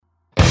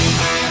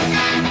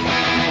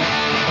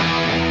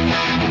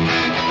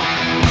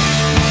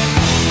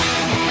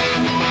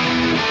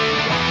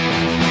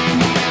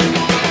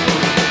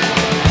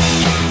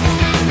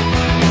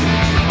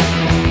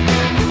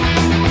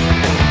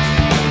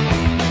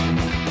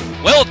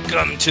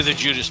Welcome to the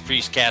Judas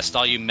Priest cast,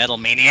 all you metal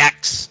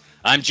maniacs.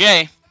 I'm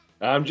Jay.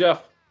 I'm Jeff.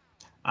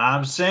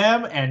 I'm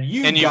Sam, and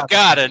you've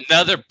got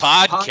another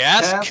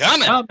podcast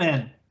coming.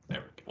 There we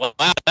go. Well,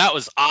 wow, that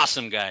was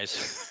awesome,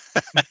 guys.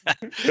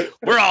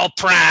 We're all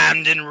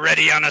primed and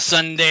ready on a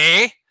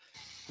Sunday.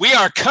 We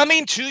are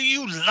coming to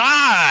you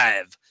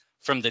live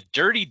from the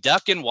Dirty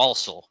Duck in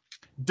Walsall.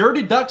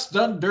 Dirty Duck's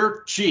done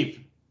dirt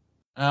cheap.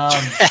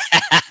 Yes.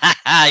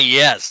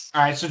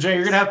 All right, so Jay,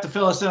 you're going to have to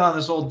fill us in on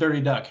this old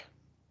Dirty Duck.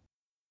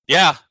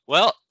 Yeah,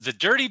 well, the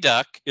Dirty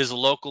Duck is a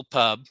local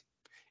pub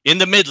in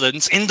the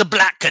Midlands, in the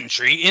Black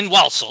Country, in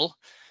Walsall,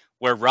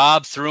 where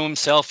Rob threw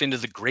himself into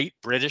the great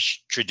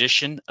British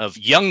tradition of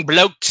young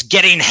blokes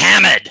getting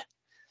hammered.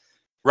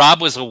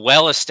 Rob was a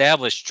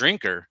well-established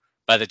drinker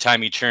by the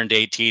time he turned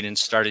 18 and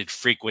started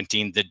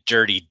frequenting the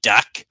Dirty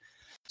Duck.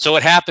 So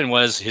what happened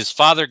was his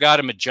father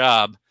got him a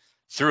job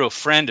through a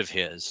friend of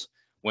his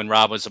when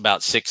Rob was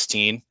about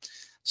 16.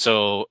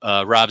 So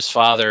Rob's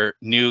father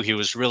knew he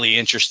was really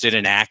interested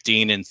in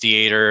acting and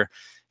theater,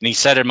 and he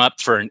set him up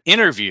for an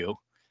interview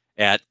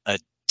at a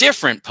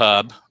different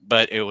pub,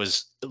 but it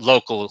was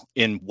local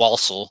in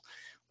Walsall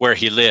where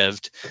he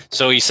lived.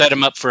 So he set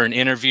him up for an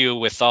interview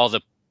with all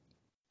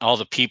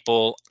the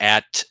people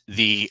at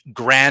the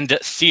Grand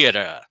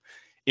Theatre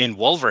in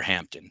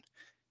Wolverhampton.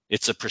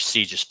 It's a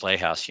prestigious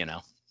playhouse, you know.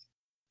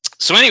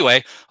 So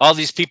anyway, all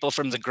these people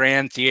from the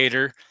Grand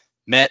Theatre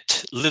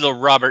met little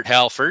Robert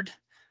Halford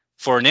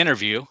for an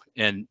interview,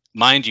 and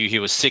mind you, he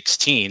was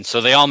 16.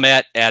 So they all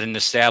met at an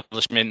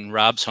establishment in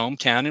Rob's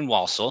hometown in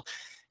Walsall,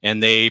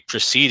 and they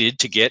proceeded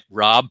to get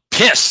Rob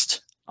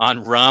pissed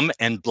on rum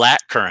and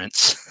black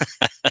currants.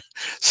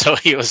 So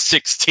he was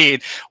 16,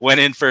 went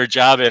in for a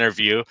job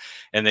interview,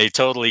 and they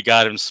totally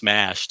got him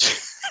smashed.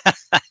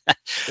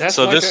 That's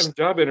so like this a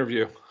job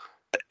interview.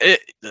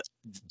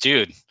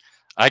 Dude,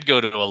 I'd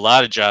go to a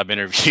lot of job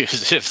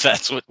interviews if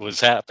that's what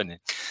was happening.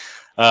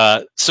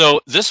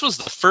 So this was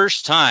the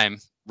first time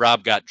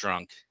Rob got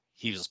drunk.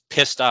 He was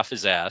pissed off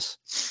his ass.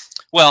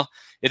 Well,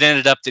 it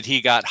ended up that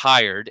he got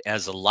hired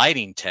as a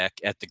lighting tech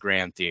at the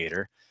Grand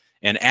Theatre.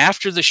 And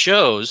after the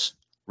shows,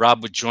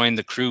 Rob would join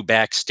the crew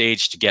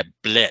backstage to get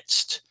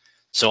blitzed.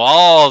 So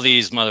all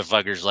these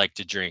motherfuckers like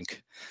to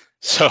drink.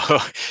 So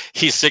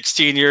he's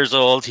 16 years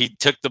old. He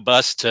took the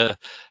bus to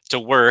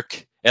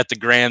work at the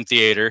Grand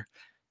Theatre.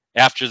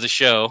 After the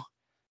show,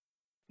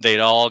 they'd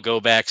all go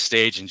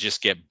backstage and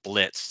just get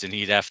blitzed, and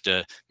he'd have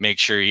to make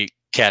sure he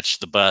catch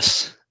the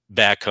bus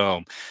back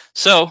home.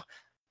 So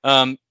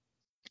by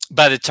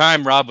the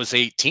time Rob was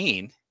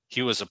 18,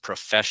 he was a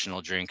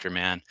professional drinker,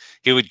 man.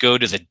 He would go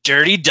to the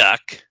Dirty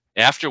Duck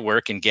after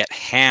work and get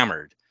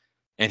hammered.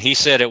 And he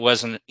said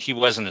he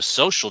wasn't a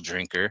social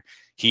drinker.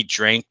 He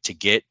drank to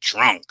get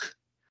drunk.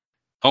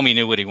 Homie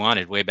knew what he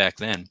wanted way back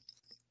then.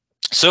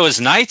 So his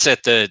nights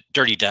at the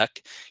Dirty Duck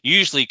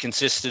usually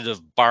consisted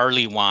of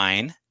barley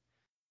wine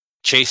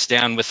chased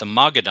down with a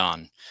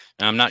mogadon.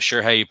 Now, I'm not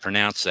sure how you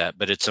pronounce that,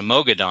 but it's a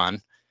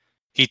mogadon.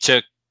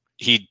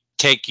 He'd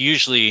take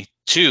usually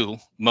 2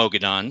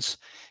 mogadons,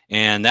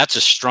 and that's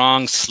a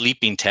strong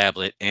sleeping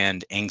tablet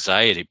and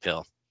anxiety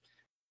pill.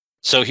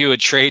 So he would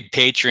trade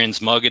patrons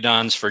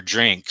mogadons for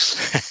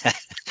drinks.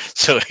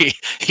 So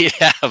he'd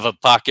have a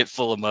pocket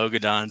full of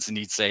mogadons, and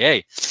he'd say,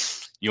 "Hey,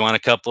 you want a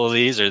couple of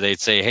these?" Or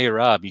they'd say, "Hey,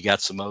 Rob, you got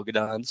some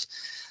mogadons?"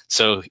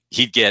 So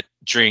he'd get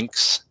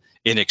drinks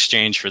in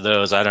exchange for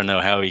those. I don't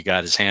know how he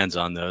got his hands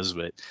on those,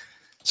 but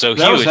so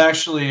that was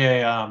actually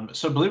a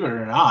so believe it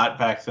or not,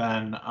 back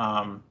then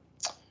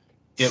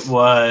it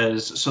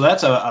was, so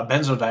that's a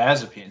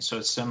benzodiazepine, so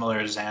it's similar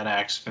to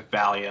Xanax,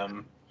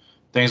 Valium,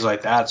 things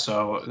like that.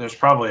 So there's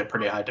probably a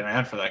pretty high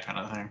demand for that kind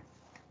of thing.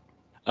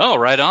 Oh,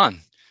 right on.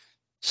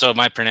 So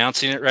am I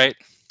pronouncing it right?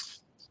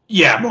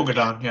 Yeah,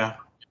 mogadon.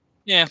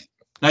 Yeah,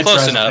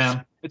 close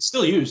enough. It's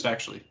still used,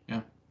 actually.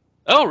 Yeah.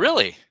 Oh,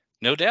 really?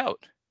 No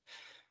doubt.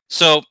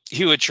 So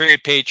he would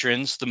trade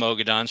patrons the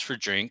mogadons for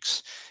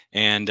drinks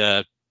and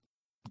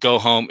go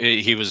home.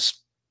 He was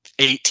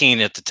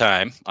 18 at the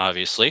time,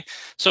 obviously.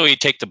 So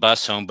he'd take the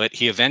bus home, but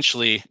he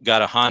eventually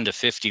got a Honda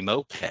 50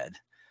 moped.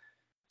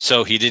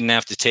 So he didn't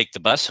have to take the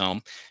bus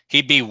home.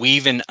 He'd be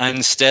weaving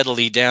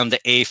unsteadily down the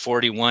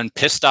A41,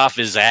 pissed off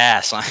his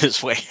ass on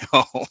his way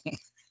home.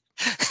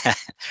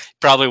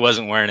 Probably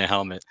wasn't wearing a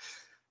helmet.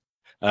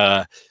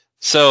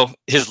 So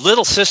his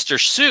little sister,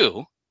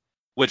 Sue,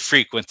 would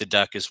frequent the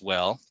Duck as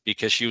well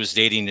because she was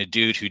dating a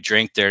dude who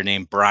drank there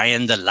named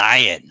Brian the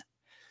Lion.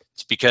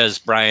 It's because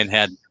Brian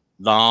had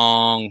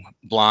long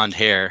blonde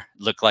hair,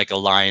 looked like a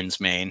lion's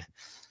mane.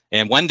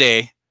 And one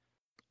day,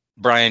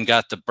 Brian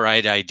got the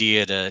bright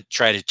idea to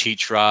try to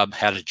teach Rob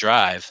how to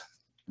drive.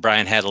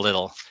 Brian had a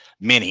little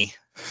Mini,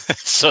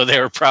 so they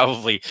were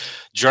probably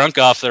drunk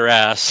off their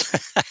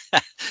ass.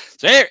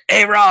 So,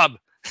 hey, Rob,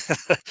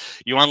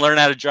 you want to learn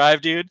how to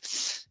drive, dude?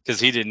 Because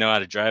he didn't know how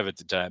to drive at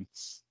the time.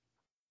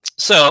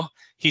 So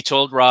he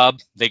told Rob,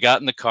 they got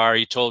in the car,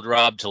 he told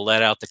Rob to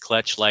let out the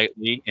clutch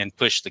lightly and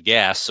push the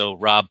gas. So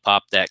Rob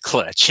popped that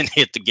clutch and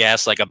hit the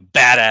gas like a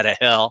bat out of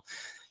hell.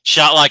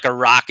 shot like a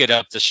rocket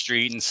up the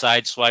street and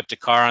sideswiped a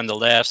car on the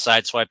left,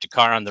 sideswiped a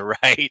car on the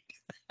right.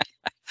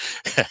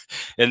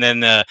 And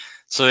then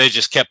so they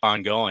just kept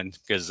on going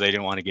because they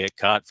didn't want to get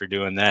caught for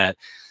doing that.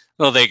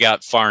 Well, they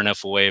got far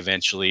enough away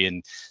eventually,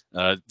 and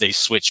they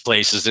switched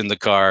places in the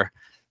car.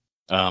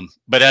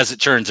 But as it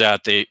turns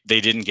out, they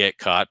didn't get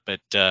caught. But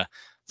the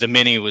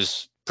Mini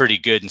was pretty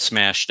good and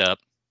smashed up.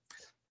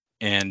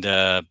 And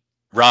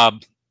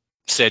Rob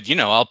said,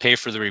 I'll pay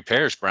for the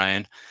repairs,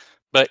 Brian.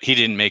 But he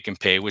didn't make him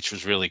pay, which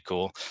was really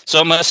cool.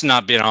 So it must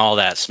not have been all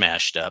that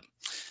smashed up.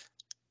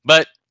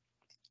 But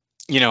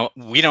we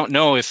don't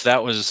know if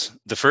that was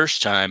the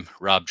first time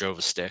Rob drove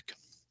a stick.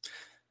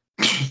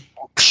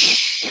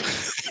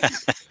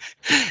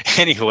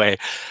 Anyway,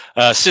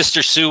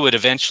 Sister Sue would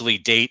eventually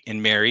date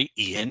and marry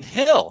Ian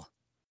Hill,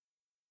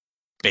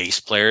 bass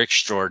player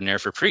extraordinaire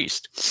for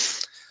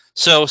Priest.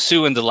 So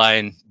Sue and the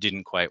Lion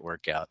didn't quite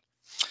work out.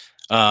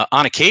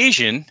 On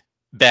occasion,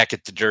 back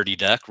at the Dirty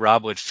Duck,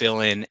 Rob would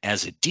fill in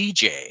as a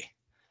DJ,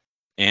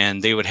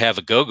 and they would have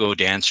a go-go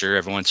dancer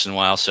every once in a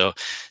while. So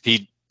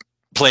he'd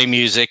play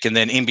music, and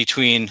then in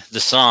between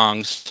the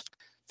songs,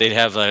 they'd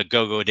have a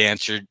go-go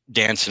dancer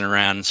dancing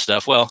around and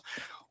stuff. Well,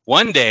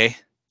 one day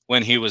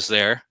when he was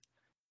there,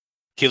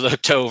 he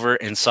looked over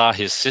and saw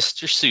his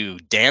sister Sue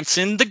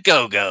dancing the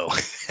go-go.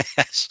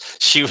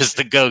 She was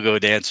the go-go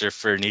dancer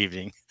for an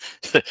evening.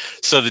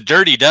 So the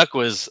Dirty Duck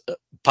was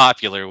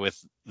popular with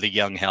the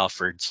young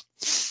Halfords.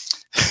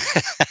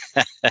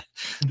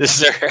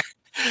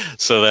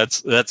 So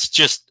that's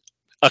just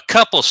a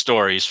couple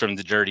stories from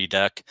the Dirty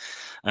Duck.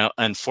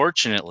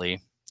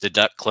 Unfortunately, the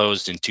Duck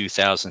closed in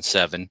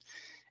 2007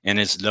 and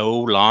is no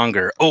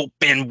longer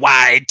open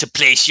wide to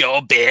place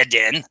your bed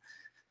in.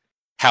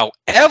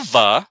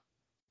 However,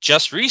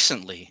 just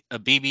recently, a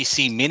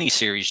BBC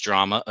miniseries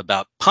drama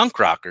about punk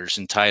rockers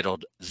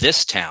entitled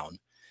This Town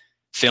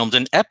filmed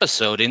an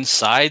episode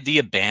inside the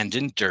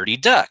abandoned Dirty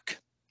Duck.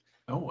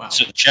 Oh, wow.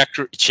 So check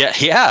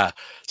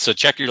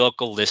your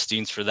local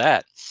listings for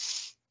that.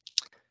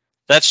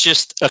 That's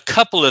just a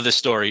couple of the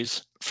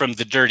stories from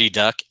the Dirty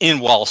Duck in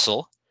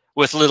Walsall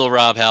with little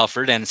Rob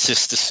Halford and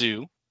Sister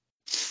Sue.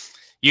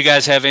 You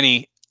guys have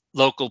any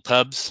local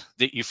pubs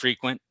that you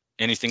frequent?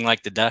 Anything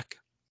like the Duck?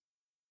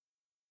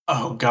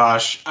 Oh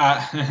gosh,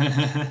 I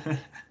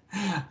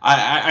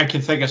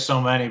can think of so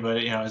many, but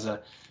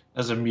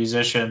as a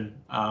musician,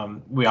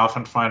 we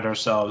often find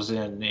ourselves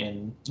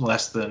in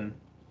less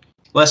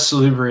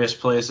salubrious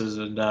places,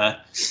 and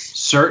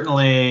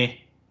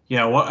certainly,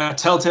 a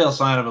telltale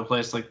sign of a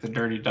place like the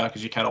Dirty Duck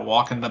is you kind of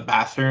walk in the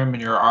bathroom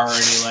and you're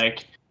already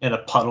like in a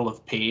puddle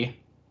of pee,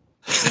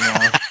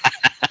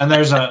 and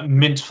there's a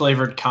mint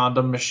flavored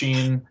condom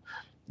machine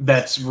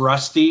that's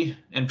rusty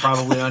and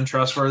probably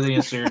untrustworthy,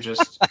 and so you're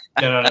just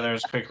get out of there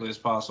as quickly as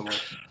possible.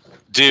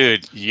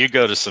 Dude, you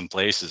go to some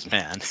places,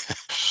 man.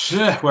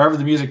 Wherever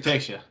the music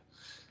takes you.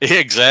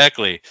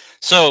 Exactly.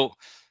 So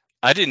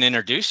I didn't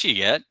introduce you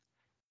yet.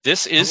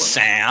 This is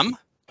Sam.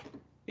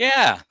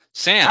 Yeah,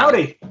 Sam.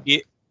 Howdy.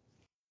 He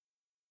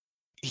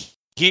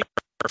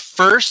our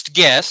first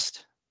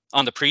guest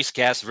on the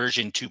Priestcast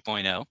version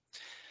 2.0.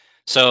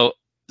 So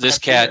this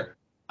cat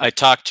I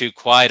talk to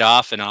quite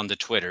often on the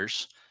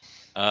Twitters.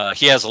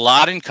 He has a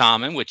lot in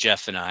common with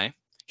Jeff and I.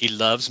 He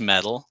loves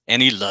metal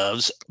and he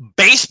loves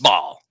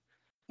baseball.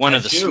 One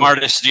of the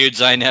smartest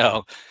dudes I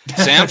know.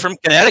 Sam from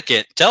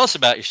Connecticut. Tell us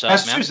about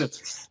yourself,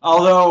 Massachusetts. Man.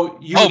 Although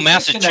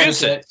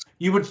Massachusetts.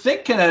 You would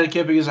think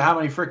Connecticut because of how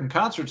many freaking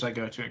concerts I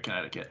go to in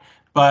Connecticut.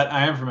 But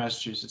I am from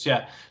Massachusetts,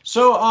 yeah.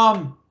 So,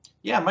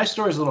 my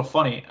story is a little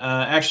funny.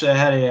 Actually,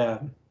 I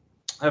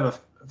have a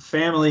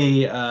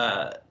family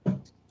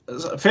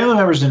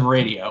members in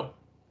radio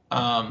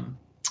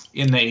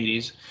in the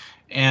 80s.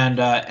 And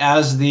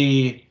as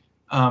the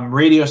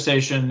radio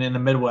station in the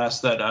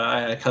Midwest that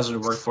I had a cousin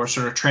who worked for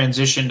sort of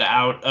transitioned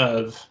out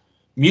of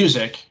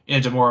music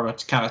into more of a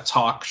kind of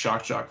talk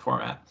shock jock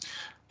format,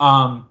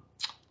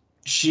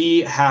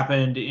 she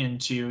happened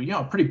into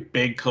a pretty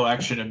big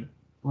collection of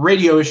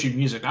radio issued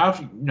music. I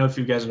don't know if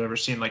you guys have ever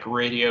seen like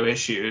radio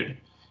issued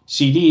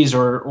CDs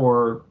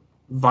or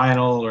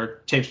vinyl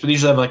or tapes, but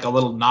these have like a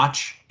little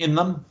notch in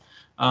them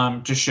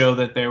to show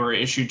that they were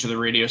issued to the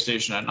radio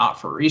station and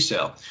not for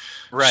resale.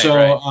 Right. So,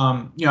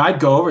 right. I'd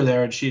go over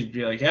there and she'd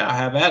be like, yeah, I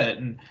have at it.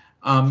 And,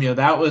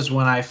 that was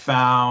when I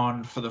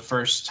found for the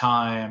first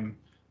time,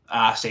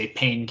 say,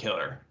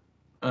 Painkiller.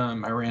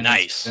 I ran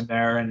in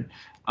there and,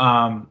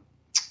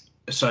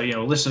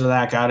 listened to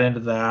that, got into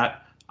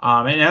that.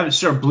 And it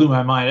sort of blew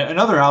my mind.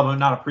 Another album,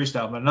 not a Priest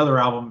album, but another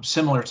album,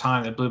 similar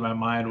time that blew my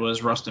mind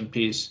was Rust in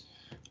Peace,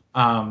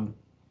 by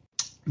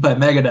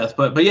Megadeth.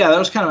 But yeah, that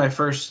was kind of my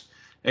first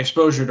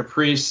exposure to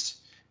Priest.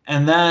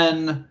 And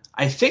then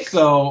I think,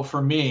 though, for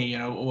me,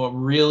 what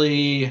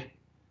really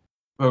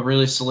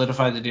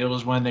solidified the deal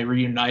was when they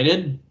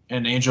reunited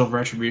and Angel of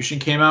Retribution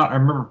came out. I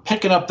remember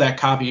picking up that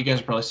copy. You guys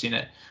have probably seen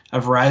it,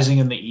 of Rising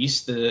in the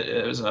East.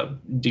 It was a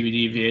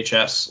DVD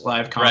VHS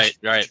live concert.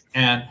 Right.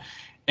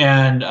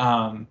 And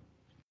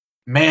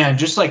man,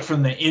 just like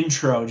from the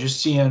intro,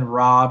 just seeing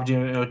Rob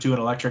do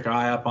Electric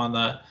Eye up on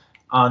the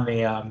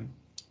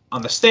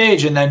on the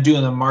stage and then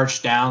doing the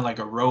march down like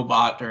a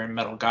robot during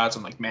Metal Gods.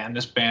 I'm like, man,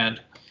 this band,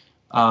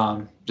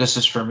 this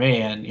is for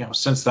me. And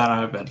since then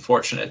I've been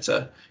fortunate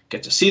to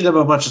get to see them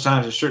a bunch of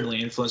times. It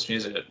certainly influenced me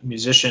as a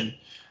musician.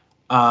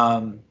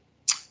 And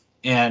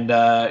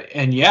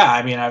yeah,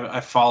 I mean, I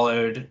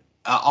followed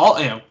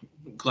all,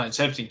 Glenn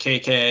Simpson,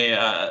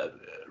 KK,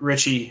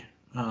 Richie,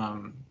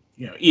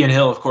 Ian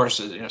Hill, of course,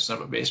 is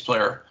a bass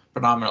player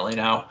predominantly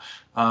now.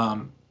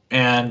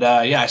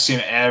 I see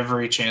him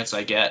every chance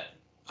I get.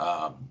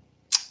 One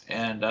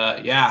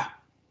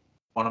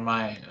of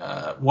my,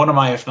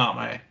 if not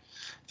my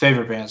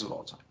favorite bands of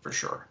all time, for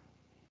sure.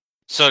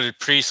 So did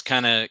Priest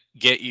kind of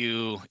get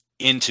you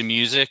into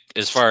music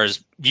as far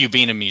as you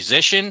being a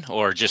musician,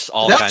 or just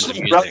all kinds of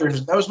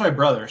music? That was my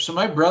brother. So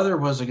my brother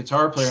was a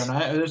guitar player, and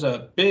there's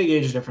a big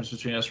age difference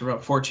between us. We're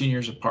about 14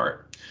 years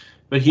apart.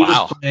 But he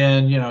was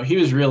playing, he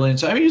was real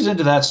into, he was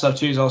into that stuff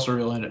too. He's also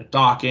real into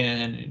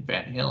Dawkins and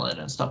Van Halen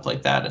and stuff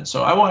like that. And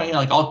so I want,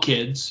 like all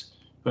kids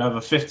who have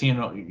a 15,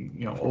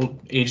 old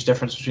age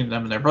difference between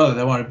them and their brother,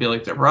 they want to be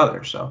like their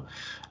brother. So,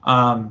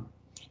 I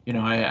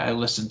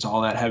listened to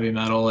all that heavy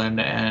metal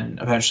and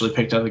eventually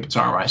picked up the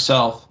guitar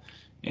myself.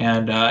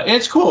 And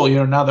it's cool,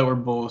 now that we're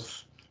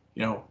both,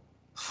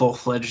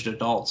 full-fledged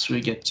adults,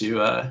 we get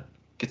to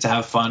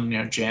have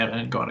fun, jamming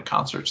and going to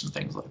concerts and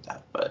things like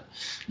that. But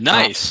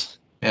nice.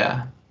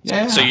 Yeah.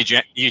 So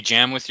you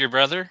jam with your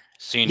brother?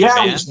 We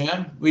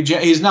jam. He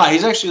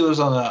actually lives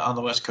on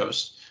the West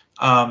Coast.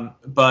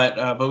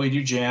 But we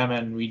do jam,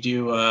 and we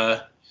do go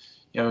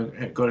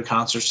to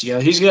concerts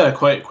together. He's got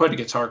quite a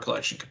guitar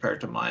collection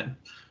compared to mine.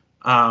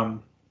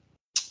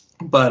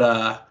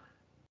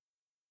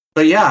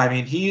 But yeah, I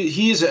mean,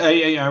 he's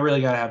I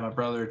really got to have my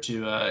brother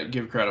to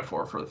give credit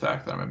for the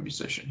fact that I'm a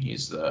musician.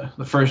 He's the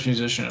first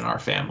musician in our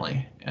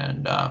family,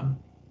 and I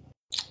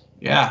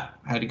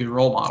had a good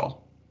role model.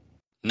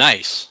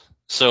 Nice.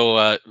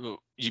 So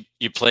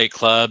you play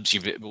clubs.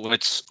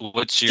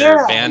 What's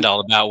your band all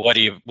about?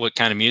 What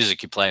kind of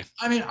music you play?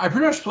 I mean, I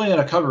pretty much play in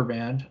a cover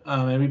band,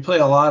 and we play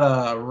a lot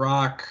of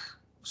rock,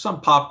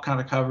 some pop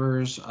kind of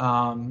covers.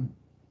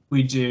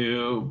 We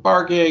do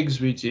bar gigs,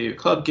 we do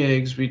club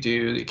gigs, we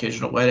do the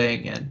occasional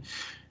wedding, and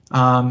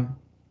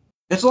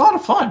it's a lot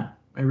of fun.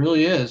 It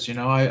really is.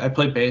 I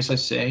play bass, I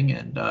sing,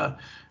 and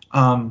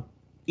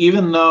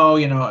even though,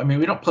 we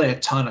don't play a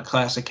ton of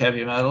classic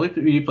heavy metal. We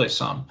do play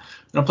some.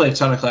 We don't play a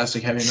ton of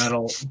classic heavy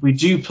metal. We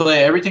do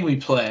play everything we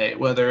play,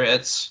 whether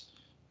it's,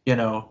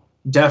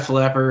 Def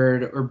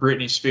Leppard or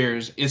Britney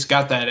Spears. It's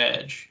got that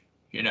edge.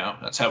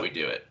 That's how we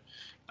do it.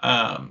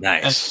 Nice.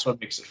 And that's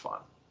what makes it fun.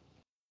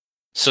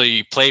 So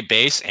you play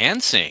bass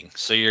and sing.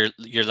 So you're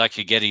like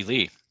a Geddy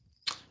Lee.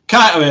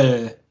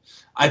 I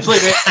play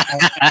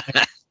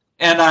bass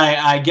and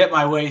I get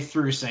my way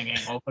through singing.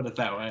 I'll put it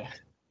that way.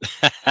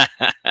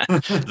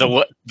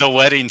 the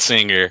wedding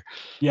singer.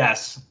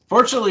 Yes.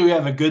 Fortunately, we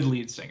have a good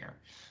lead singer.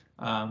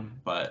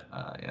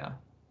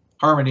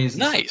 Harmonies.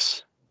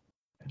 Nice.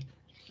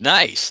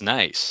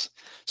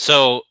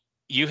 So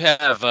you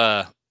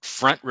have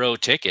front row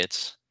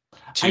tickets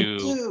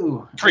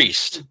to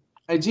Priest.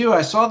 I do.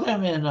 I saw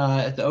them in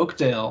at the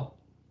Oakdale,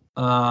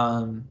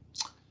 on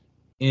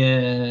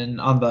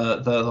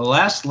the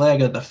last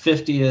leg of the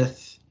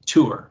 50th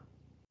tour.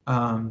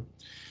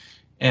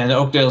 And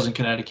Oakdale's in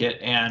Connecticut,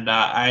 and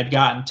I had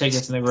gotten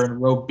tickets, and they were in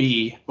row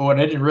B. But what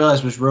I didn't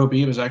realize was row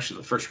B was actually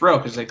the first row,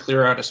 because they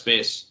clear out a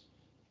space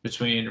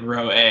between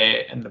row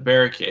A and the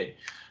barricade.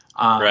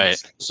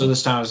 Right. So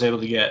this time I was able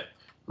to get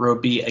row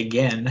B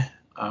again.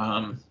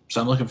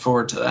 So I'm looking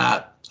forward to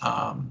that.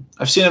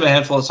 I've seen them a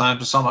handful of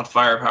times. I saw them on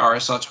Firepower. I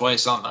saw it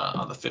twice on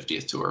the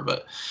 50th tour.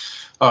 But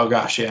oh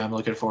gosh, yeah, I'm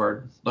looking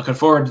forward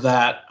to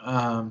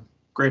that.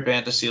 Great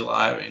band to see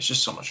live. It's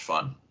just so much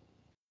fun.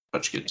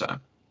 Such a good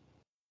time.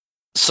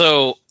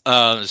 So,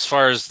 as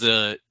far as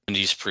the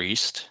Judas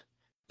Priest,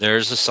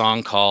 there's a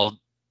song called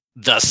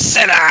 "The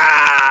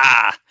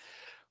Sinner."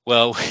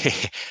 Well,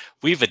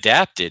 we've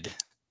adapted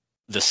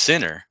 "The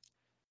Sinner"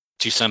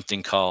 to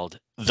something called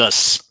 "The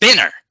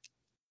Spinner."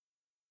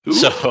 Ooh.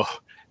 So,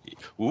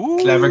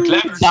 clever.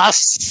 The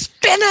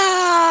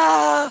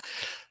Spinner.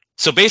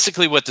 So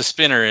basically, what the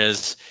spinner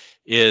is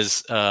you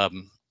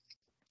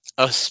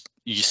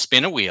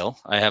spin a wheel.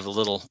 I have a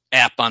little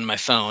app on my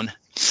phone.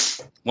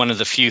 One of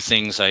the few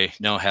things I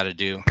know how to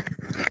do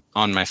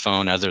on my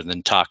phone other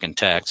than talk and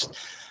text.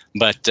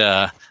 But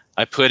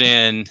I put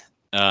in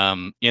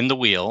the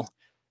wheel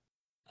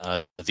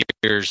the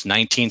year's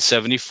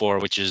 1974,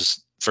 which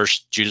is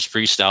first Judas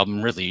Priest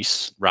album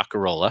release,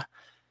 Rock-a-Rolla.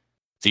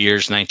 The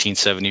year's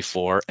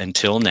 1974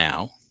 until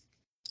now.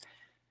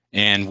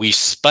 And we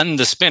spun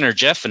the spinner,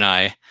 Jeff and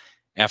I,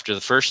 after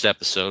the first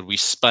episode, we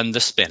spun the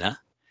spinner.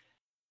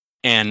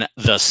 And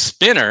the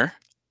spinner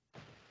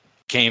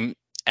came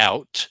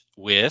out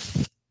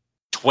with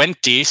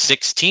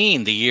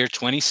 2016, the year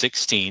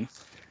 2016.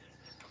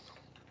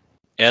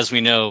 As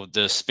we know,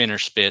 the spinner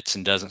spits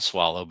and doesn't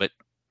swallow, but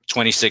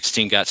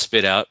 2016 got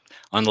spit out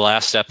on the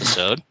last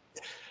episode.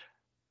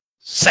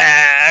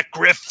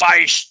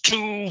 Sacrifice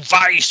to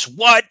vice,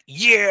 what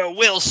year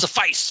will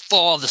suffice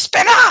for the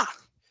spinner?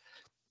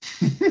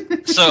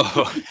 So,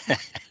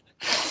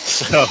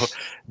 so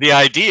the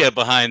idea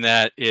behind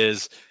that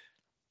is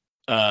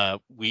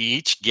we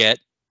each get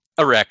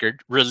a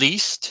record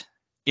released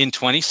in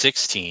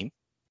 2016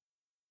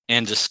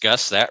 and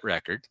discuss that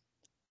record.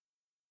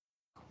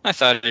 I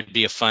thought it'd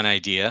be a fun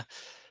idea.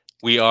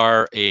 We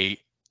are a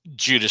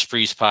Judas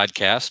Priest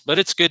podcast, but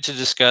it's good to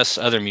discuss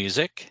other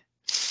music.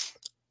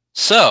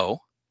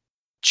 So,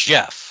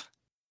 Jeff.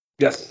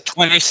 Yes.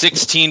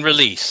 2016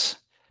 release.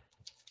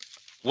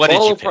 What did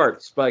Fall you of pick?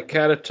 Hearts by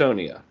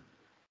Catatonia.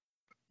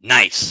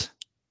 Nice.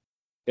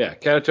 Yeah,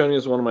 Catatonia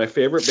is one of my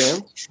favorite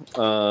bands.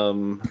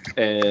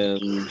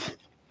 And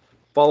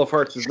Fall of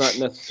Hearts is not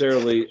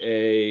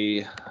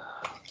necessarily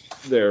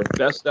their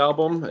best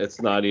album.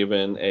 It's not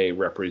even a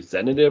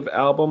representative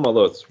album,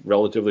 although it's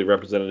relatively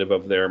representative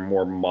of their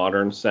more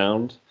modern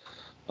sound.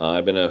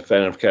 I've been a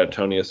fan of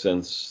Catatonia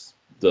since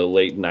the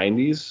late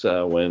 90s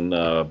when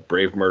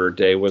Brave Murder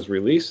Day was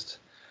released.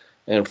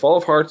 And Fall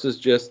of Hearts is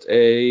just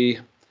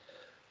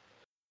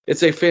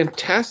it's a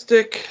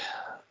fantastic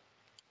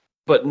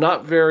but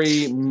not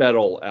very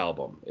metal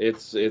album.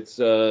 It's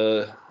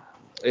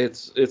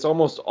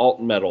almost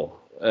alt metal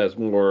as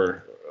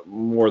more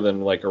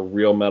than like a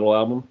real metal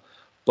album.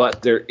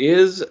 But there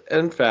is,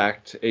 in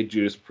fact, a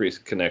Judas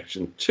Priest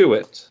connection to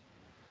it.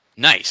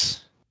 Nice.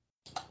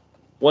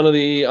 On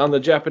the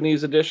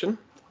Japanese edition,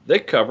 they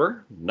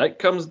cover Night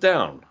Comes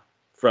Down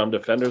from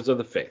Defenders of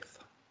the Faith.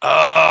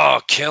 Oh,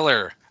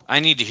 killer.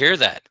 I need to hear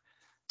that.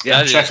 Yeah, That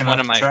I'm is checking one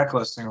out of the my track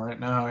listing right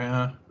now,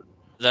 yeah.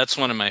 That's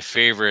one of my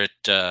favorite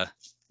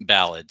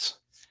ballads.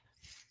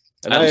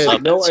 And I love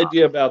had no that song.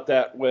 idea about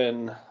that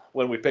when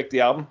we picked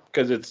the album,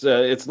 because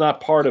it's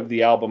not part of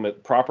the album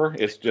proper.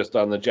 It's just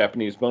on the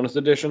Japanese bonus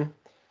edition.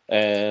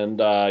 And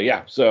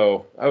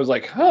so I was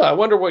like, I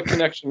wonder what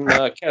connection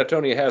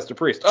Catatonia has to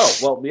Priest. Oh,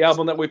 well, the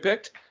album that we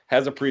picked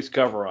has a Priest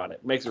cover on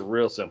it. Makes it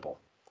real simple.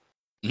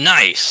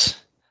 Nice.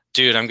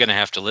 Dude, I'm going to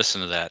have to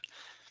listen to that.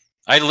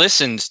 I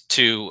listened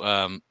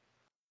to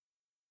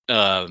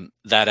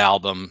that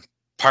album,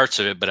 parts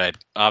of it, but I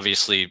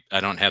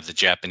don't have the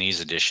Japanese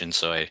edition,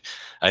 so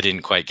I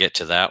didn't quite get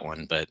to that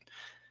one. But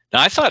no,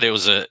 I thought it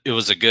was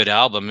a good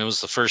album. It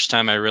was the first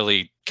time I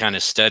really kind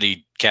of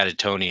studied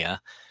Catatonia,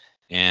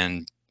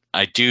 and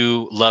I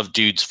do love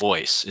Dude's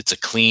voice. It's a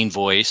clean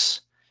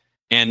voice,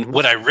 and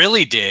what I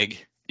really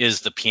dig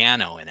is the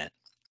piano in it.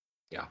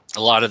 Yeah,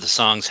 a lot of the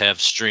songs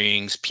have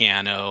strings,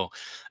 piano,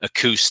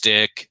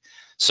 acoustic.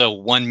 So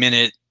 1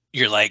 minute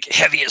you're like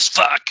heavy as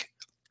fuck,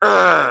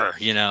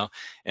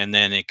 and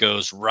then it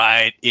goes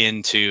right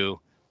into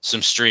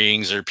some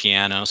strings or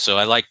piano. So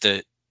I like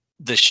the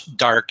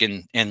dark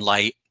and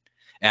light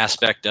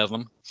aspect of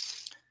them.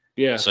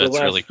 Yeah, so the it's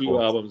last really few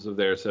cool. albums of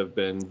theirs have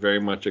been very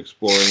much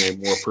exploring a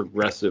more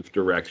progressive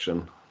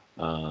direction,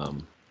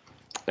 and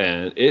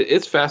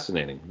it's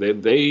fascinating.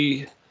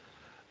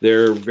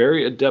 They're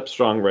very adept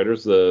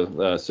songwriters.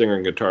 The singer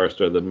and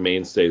guitarist are the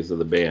mainstays of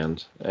the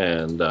band,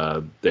 and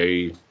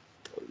they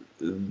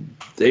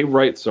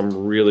write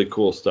some really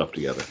cool stuff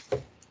together.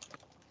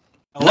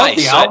 I love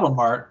the album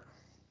art.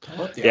 I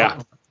love the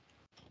album.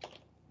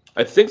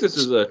 I think this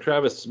is a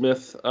Travis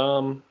Smith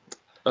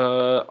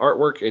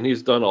artwork, and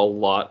he's done a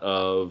lot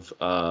of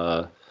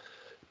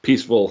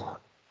peaceful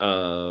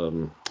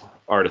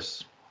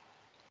artists.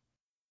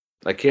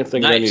 I can't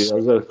think of any,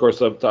 of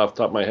course, off the top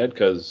of my head,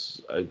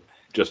 because I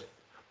just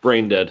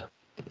brain dead.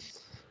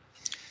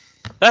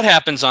 That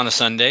happens on a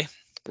Sunday.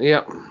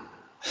 Yeah.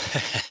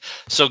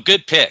 So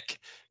good pick.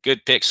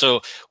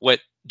 So what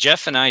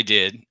Jeff and I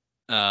did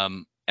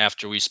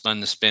after we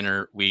spun the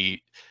spinner,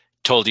 we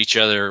told each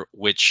other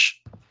which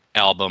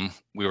album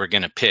we were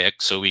going to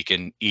pick so we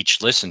can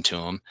each listen to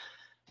them.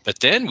 But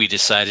then we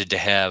decided to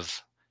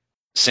have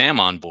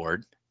Sam on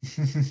board.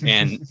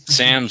 And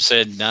Sam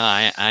said, "No,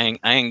 I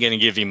ain't going to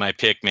give you my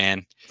pick,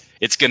 man.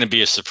 It's going to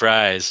be a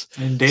surprise."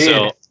 Indeed.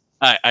 So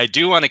I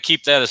do want to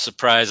keep that a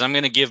surprise. I'm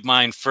going to give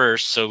mine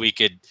first so we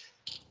could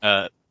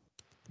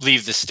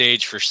leave the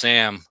stage for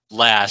Sam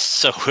last.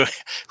 So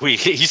he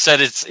said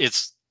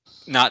it's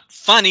not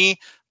funny,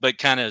 but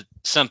kind of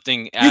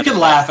something you can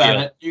laugh at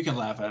it. You can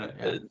laugh at it.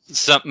 Yeah.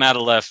 Something out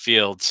of left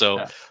field. So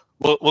yeah.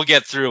 We'll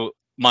get through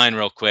mine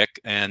real quick.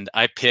 And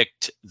I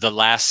picked The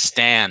Last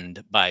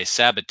Stand by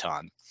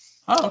Sabaton.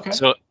 Oh, okay.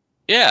 So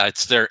yeah,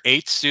 it's their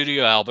 8th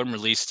studio album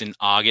released in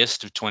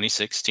August of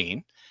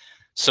 2016.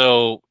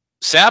 So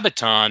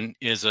Sabaton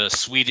is a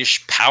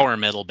Swedish power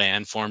metal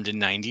band formed in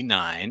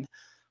 '99,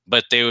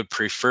 but they would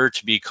prefer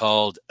to be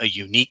called a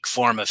unique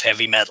form of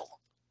heavy metal.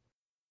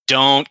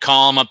 Don't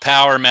call them a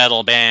power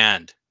metal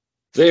band.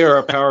 They are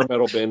a power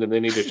metal band, and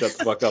they need to shut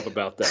the fuck up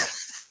about that.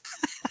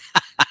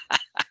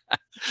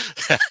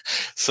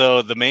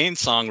 So the main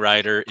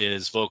songwriter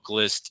is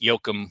vocalist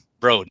Joachim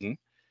Broden,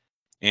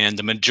 and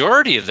the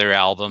majority of their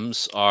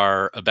albums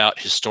are about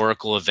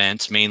historical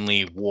events,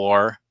 mainly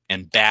war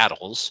and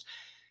battles.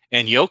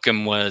 And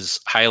Joachim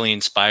was highly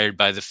inspired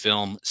by the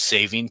film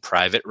Saving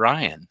Private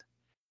Ryan,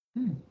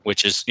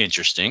 which is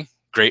interesting.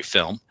 Great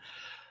film.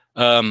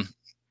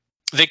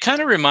 They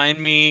kind of remind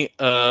me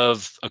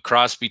of a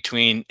cross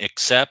between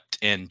Accept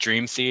and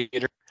Dream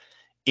Theater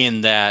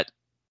in that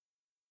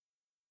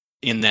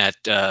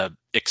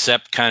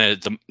Accept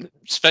kind of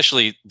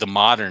especially the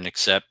modern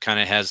Accept kind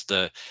of has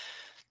the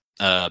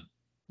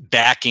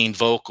backing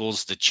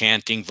vocals, the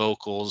chanting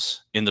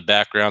vocals in the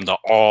background, the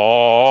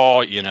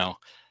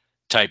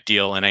type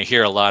deal, and I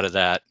hear a lot of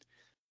that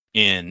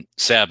in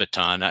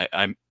Sabaton.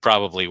 I'm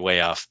probably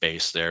way off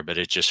base there, but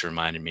it just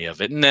reminded me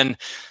of it. And then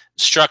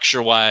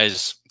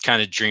structure-wise,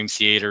 kind of Dream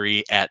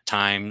Theater-y at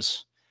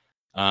times,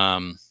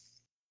 kind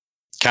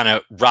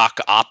of rock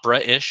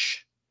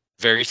opera-ish,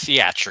 very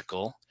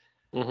theatrical.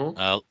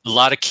 A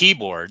lot of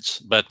keyboards,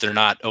 but they're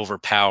not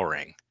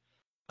overpowering.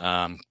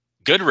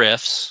 Good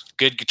riffs,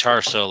 good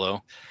guitar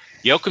solo.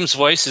 Yoakum's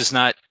voice is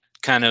not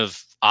kind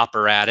of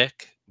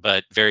operatic,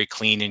 but very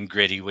clean and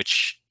gritty,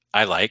 which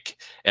I like.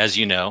 As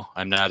you know,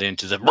 I'm not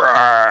into the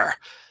brrr,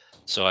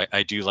 so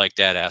I do like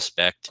that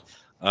aspect.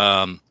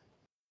 The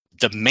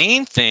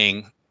main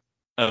thing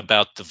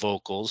about the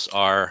vocals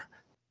are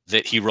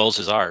that he rolls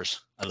his R's.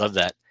 I love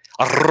that.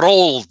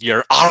 Roll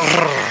your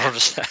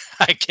R's.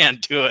 I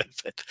can't do it,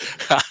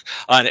 but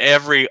on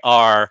every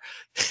R,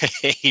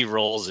 he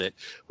rolls it,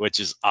 which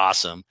is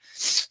awesome.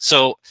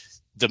 So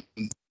the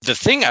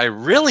thing I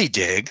really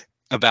dig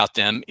about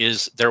them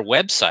is their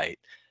website.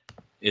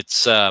 It's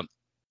so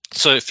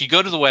if you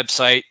go to the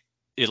website,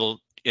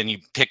 and you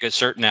pick a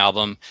certain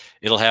album,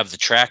 it'll have the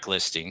track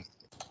listing,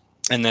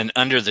 and then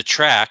under the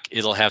track,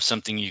 it'll have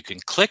something you can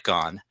click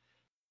on.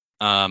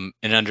 And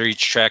under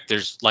each track,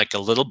 there's like a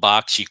little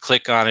box. You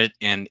click on it,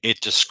 and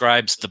it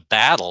describes the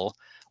battle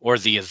or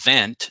the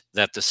event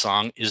that the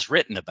song is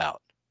written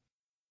about,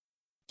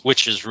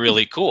 which is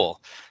really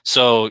cool.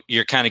 So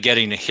you're kind of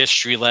getting a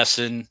history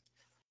lesson,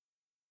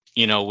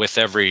 with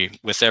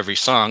every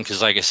song,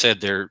 because like I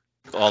said, they're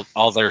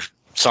all their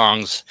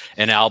songs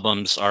and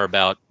albums are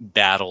about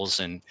battles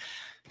and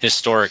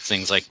historic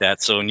things like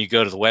that. So when you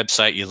go to the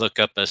website, you look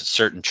up a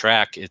certain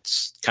track,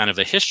 it's kind of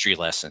a history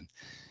lesson.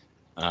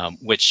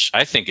 Which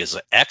I think is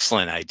an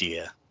excellent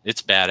idea.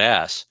 It's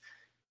badass.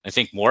 I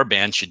think more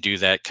bands should do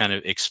that, kind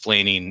of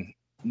explaining,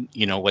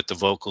 what the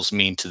vocals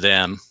mean to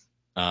them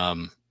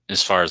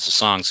as far as the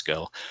songs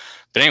go.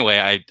 But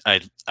anyway,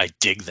 I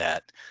dig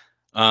that.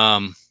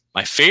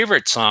 My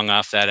favorite song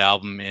off that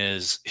album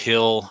is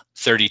Hill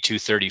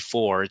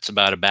 3234. It's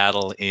about a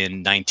battle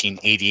in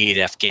 1988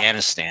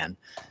 Afghanistan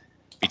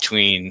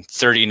between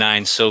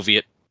 39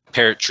 Soviet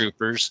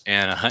paratroopers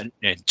and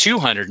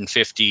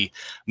 250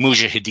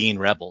 Mujahideen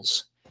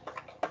rebels.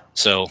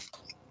 So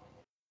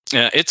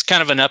it's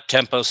kind of an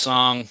up-tempo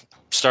song.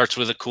 Starts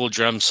with a cool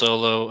drum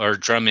solo or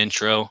drum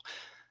intro,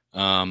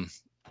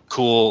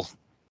 cool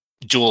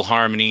dual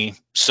harmony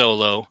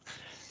solo,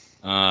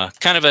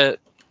 kind of a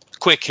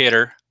quick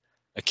hitter,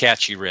 a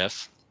catchy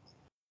riff.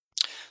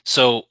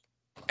 So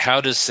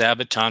how does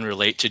Sabaton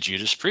relate to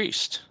Judas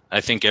Priest?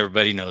 I think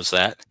everybody knows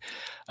that.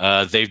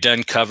 They've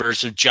done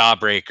covers of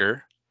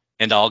Jawbreaker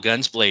and All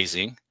Guns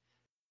Blazing,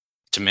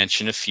 to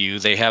mention a few.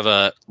 They have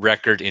a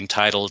record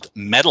entitled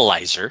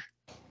Metalizer,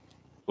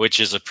 which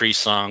is a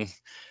Priest song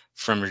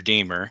from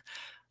Redeemer.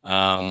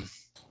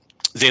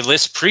 They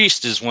list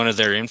Priest as one of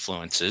their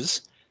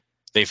influences.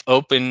 They've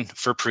opened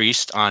for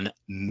Priest on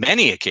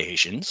many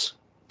occasions.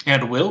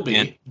 And will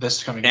be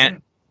this coming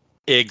year.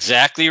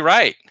 Exactly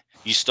right.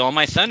 You stole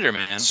my thunder,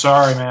 man.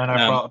 Sorry, man.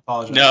 I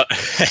apologize. No,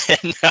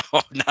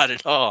 no, not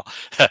at all.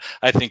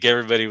 I think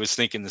everybody was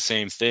thinking the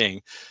same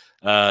thing.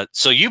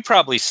 So you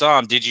probably saw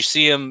him. Did you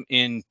see him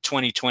in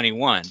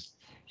 2021?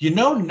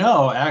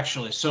 No,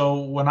 actually. So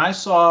when I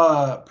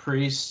saw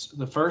Priest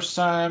the first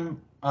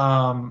time,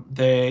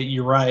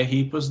 Uriah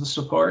Heep was the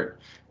support.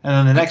 And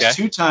then the next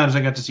two times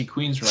I got to see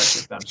Queensryche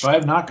with them. So I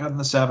have not gotten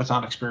the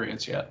Sabaton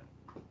experience yet.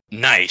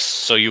 Nice.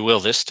 So you will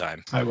this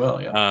time. I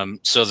will, yeah.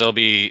 So they'll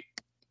be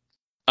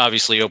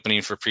obviously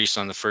opening for Priest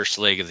on the first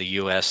leg of the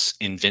U.S.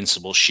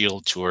 Invincible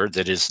Shield Tour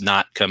that is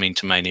not coming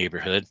to my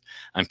neighborhood.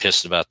 I'm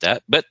pissed about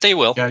that, but they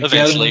will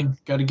eventually.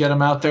 Got to get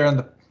them out there in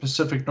the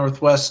Pacific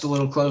Northwest, a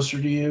little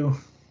closer to you.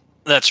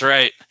 That's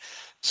right.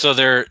 So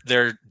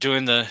they're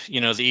doing the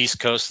East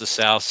Coast, the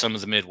South, some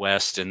of the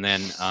Midwest, and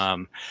then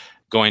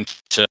going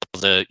to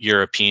the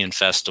European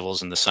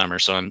festivals in the summer.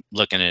 So I'm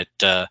looking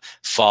at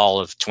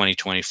fall of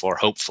 2024,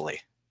 hopefully.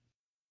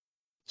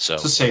 So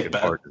it's a safe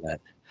bet. Forward to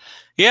that.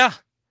 Yeah.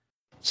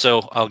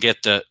 So I'll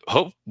get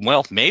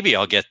maybe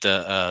I'll get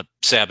the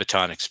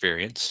Sabaton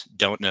experience.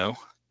 Don't know.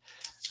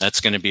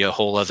 That's going to be a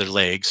whole other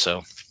leg.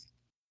 So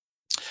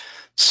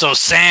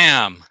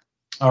Sam.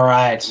 All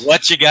right.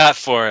 What you got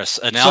for us?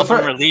 An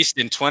album released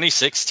in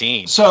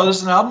 2016. So this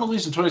is an album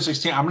released in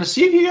 2016. I'm going to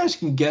see if you guys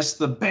can guess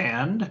the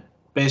band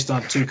based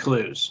on two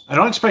clues. I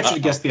don't expect you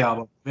to guess the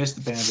album. Based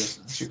the band based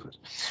on two clues.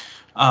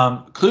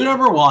 Clue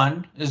number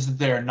one is that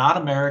they're not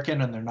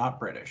American and they're not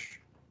British.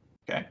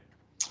 Okay.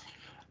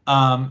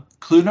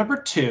 Clue number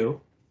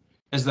two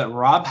is that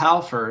Rob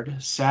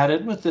Halford sat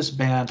in with this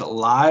band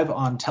live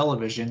on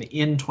television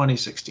in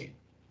 2016.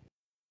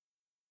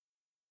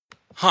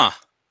 Huh.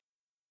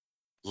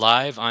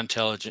 Live on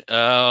television.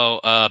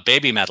 Oh,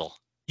 Baby Metal.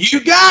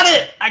 You got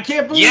it! I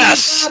can't believe you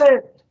got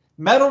it!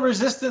 Metal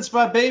Resistance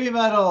by Baby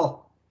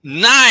Metal.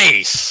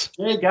 Nice.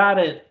 Jay got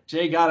it.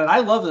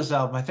 I love this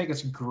album. I think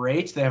it's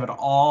great. They have an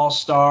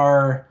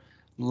all-star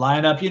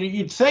lineup.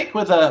 You'd think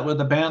with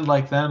a band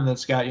like them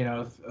that's got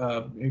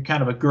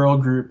kind of a girl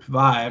group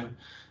vibe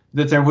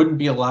that there wouldn't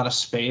be a lot of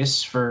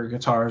space for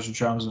guitars and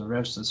drums and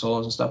riffs and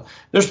solos and stuff.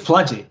 There's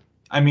plenty.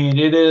 I mean,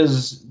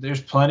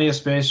 there's plenty of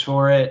space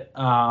for it.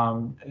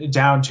 Down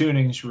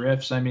tunings,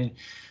 riffs. I mean,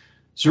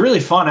 it's a really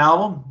fun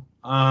album.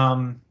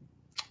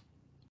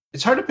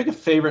 It's hard to pick a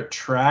favorite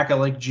track. I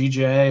like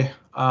GJ.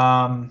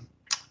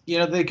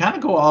 They kind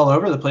of go all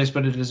over the place,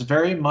 but it is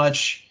very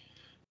much.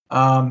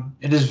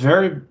 It's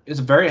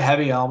a very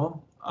heavy album.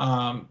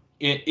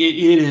 It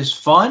is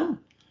fun,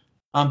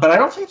 but I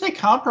don't think they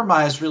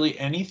compromise really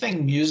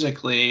anything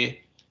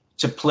musically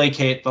to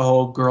placate the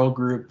whole girl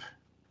group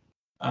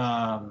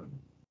phenomenon.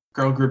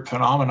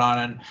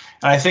 And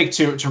I think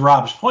to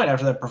Rob's point,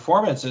 after that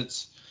performance,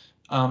 it's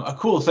a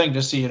cool thing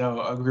to see,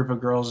 a group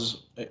of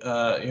girls,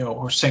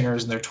 or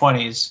singers in their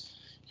 20s,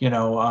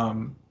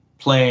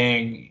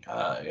 playing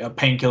a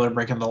Painkiller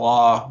Breaking the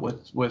Law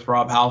with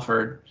Rob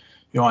Halford,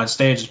 on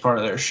stage as part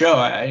of their show.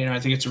 I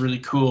think it's a really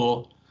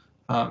cool,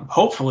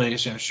 hopefully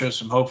it's going to show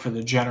some hope for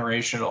the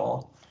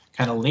generational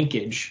kind of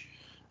linkage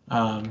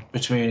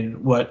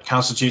between what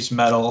constitutes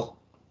metal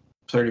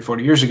 30,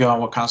 40 years ago and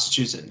what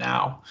constitutes it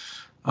now.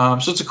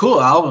 So it's a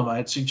cool album.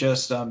 I'd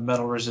suggest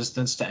Metal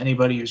Resistance to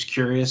anybody who's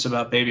curious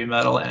about Baby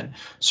Metal, and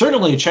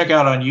certainly check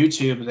out on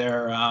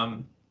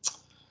YouTube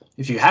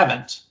if you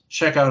haven't,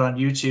 check out on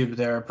YouTube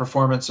their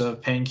performance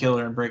of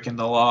Painkiller and Breaking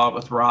the Law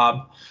with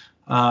Rob.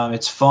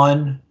 It's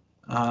fun,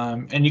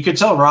 and you could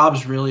tell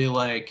Rob's really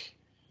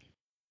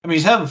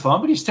he's having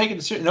fun, but he's taking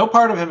it seriously. No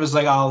part of him is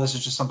like, oh, this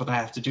is just something I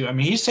have to do. I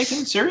mean, he's taking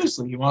it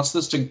seriously. He wants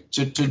this to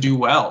do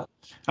well.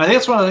 I think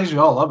that's one of the things we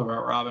all love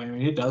about Rob. I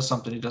mean, he does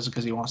something, he does it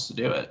because he wants to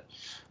do it.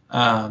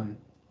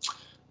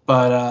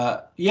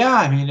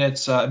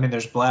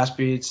 There's blast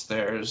beats,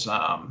 there's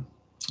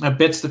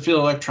bits that feel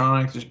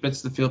electronic, there's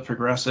bits that feel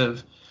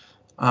progressive,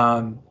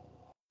 but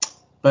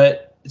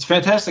it's a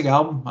fantastic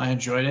album. I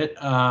enjoyed it,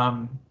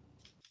 and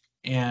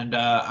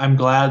I'm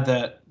glad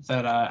that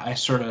I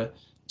sort of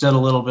did a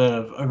little bit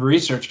of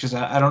research, because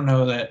I don't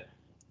know that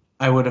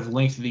I would have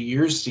linked the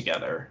years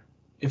together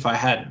if I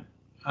hadn't.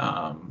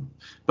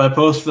 But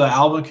both the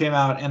album came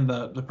out and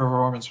the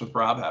performance with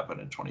Rob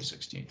happened in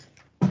 2016.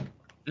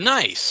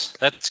 Nice.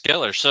 That's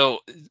killer.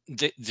 So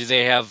do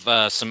they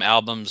have some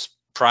albums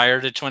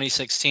prior to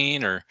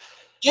 2016 or?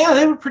 Yeah,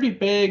 they were pretty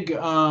big.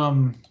 Let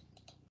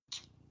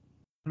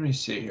me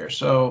see here.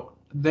 So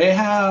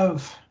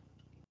they've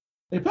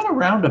been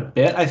around a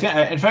bit. I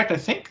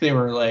think they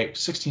were like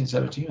 16,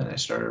 17 when they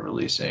started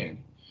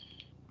releasing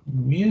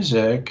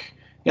music.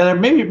 Yeah, their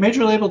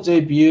major label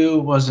debut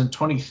was in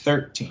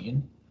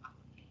 2013.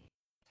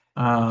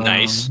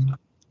 Nice.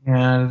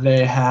 And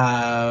they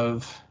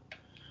have...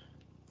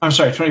 I'm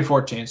sorry,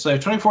 2014. So they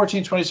have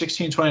 2014,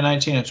 2016,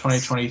 2019, and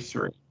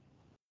 2023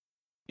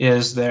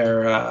 is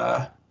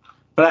their...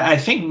 but I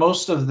think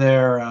most of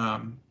their...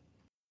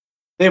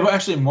 they have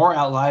actually more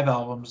live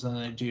albums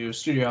than they do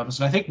studio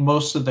albums. And I think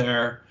most of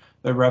their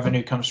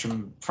revenue comes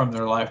from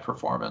their live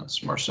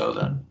performance more so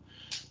than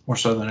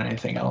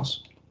anything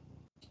else.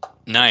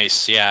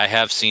 Nice. Yeah, I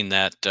have seen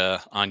that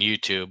on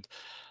YouTube.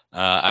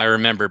 I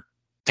remember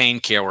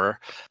Painkiller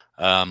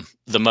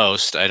the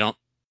most. I don't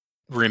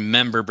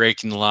remember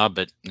Breaking the Law,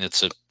 but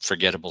it's a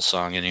forgettable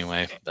song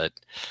anyway. But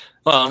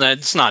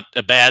it's not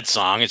a bad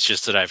song. It's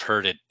just that I've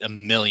heard it a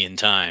million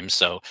times.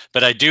 So,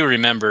 but I do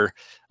remember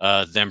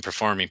them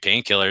performing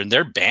Painkiller, and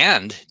their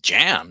band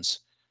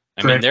jams.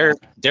 I mean,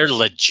 they're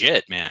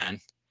legit,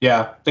 man.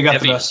 Yeah, they got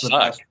Heavy the best of the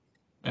suck. best.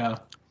 Yeah,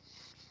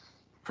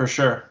 for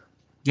sure.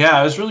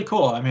 Yeah, it was really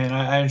cool. I mean,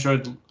 I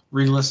enjoyed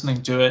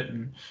re-listening to it,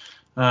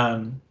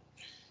 and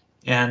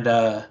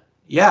I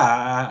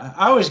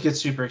always get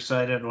super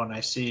excited when I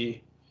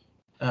see,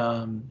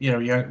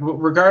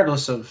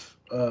 regardless of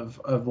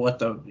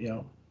what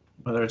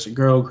whether it's a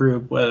girl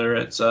group, whether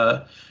it's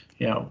I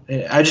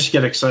just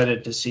get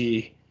excited to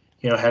see,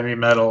 heavy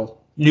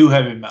metal, new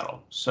heavy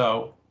metal.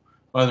 So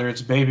whether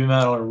it's Baby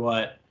Metal or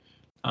what,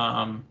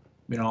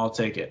 I'll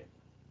take it.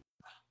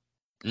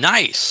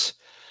 Nice.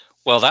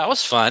 Well, that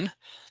was fun.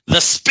 The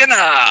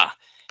Spinner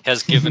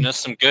has given us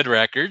some good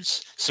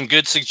records, some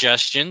good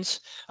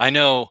suggestions. I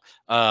know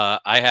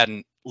I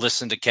hadn't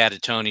listened to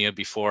Catatonia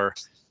before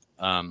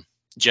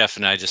Jeff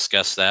and I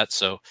discussed that,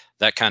 so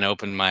that kind of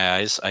opened my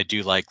eyes. I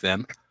do like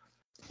them,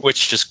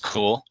 which is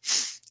cool.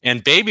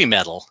 And Baby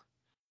Metal,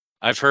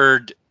 I've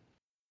heard,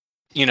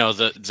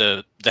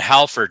 the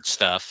Halford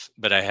stuff,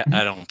 but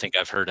I don't think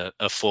I've heard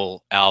a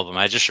full album.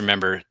 I just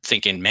remember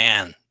thinking,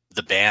 man,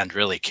 the band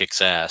really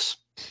kicks ass.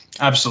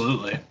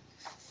 Absolutely.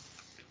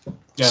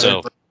 Yeah,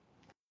 so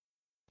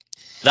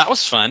that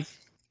was fun.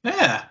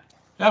 Yeah,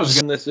 that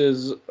was good. This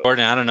is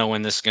Gordon, I don't know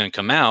when this is going to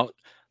come out,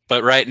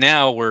 but right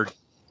now we're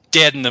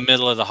dead in the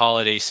middle of the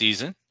holiday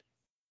season.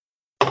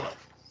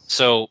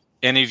 So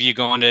any of you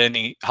going to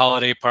any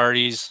holiday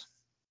parties,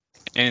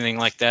 anything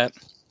like that?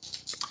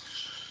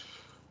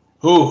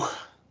 Ooh,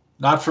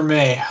 Not for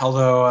me.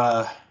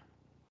 Although,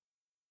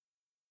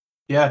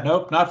 yeah,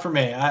 nope, not for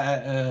me.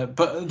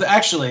 But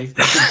actually, I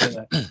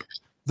think,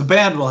 the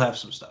band will have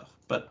some stuff.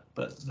 But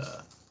no.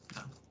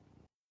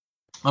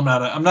 I'm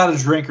not a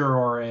drinker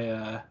or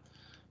a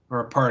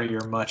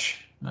partier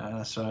much.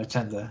 So I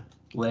tend to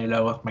lay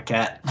low with my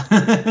cat.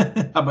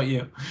 How about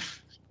you?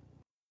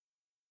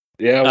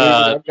 Yeah,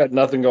 I've got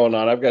nothing going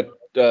on. I've got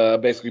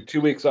basically 2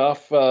 weeks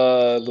off,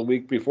 the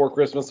week before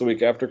Christmas, the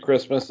week after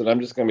Christmas, and I'm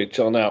just going to be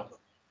chilling out.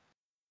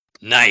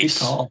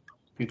 Nice.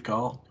 Good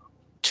call.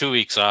 2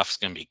 weeks off is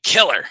going to be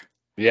killer.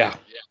 Yeah.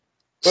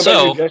 What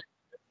about you, Jay?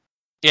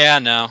 Yeah,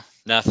 no,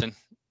 nothing.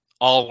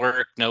 All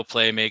work, no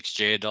play makes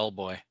Jay a dull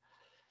boy.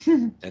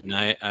 And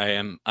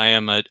I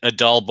am a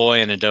dull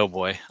boy and a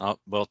doughboy,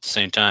 both at the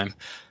same time.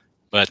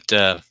 But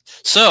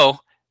so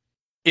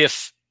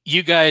if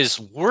you guys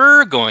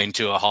were going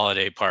to a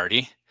hors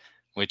party,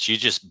 which you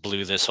just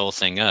blew this whole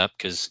thing up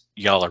because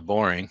y'all are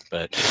boring,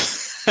 but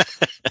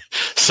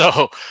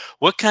so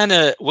what kind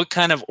of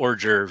hors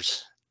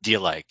d'oeuvres do you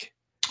like?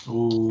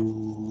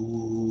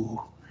 Ooh.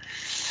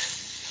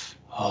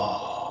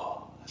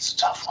 Oh, that's a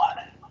tough one.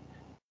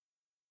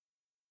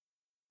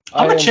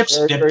 I'm a chips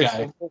dip guy.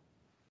 Simple.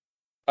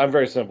 I'm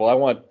very simple. I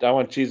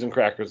want cheese and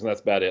crackers, and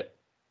that's about it.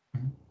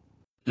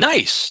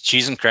 Nice.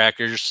 Cheese and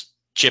crackers,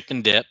 chip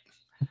and dip.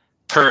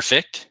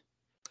 Perfect.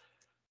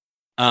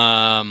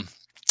 One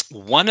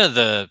of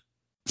the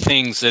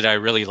things that I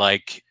really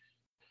like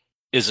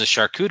is a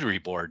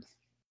charcuterie board.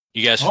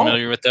 You guys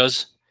familiar with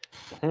those?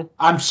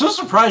 I'm so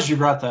surprised you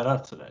brought that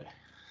up today.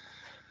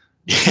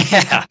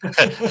 Yeah.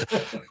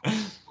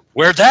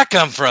 Where'd that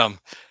come from?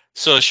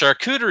 So a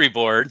charcuterie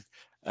board,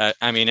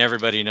 I mean,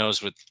 everybody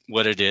knows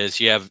what it is.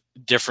 You have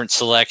different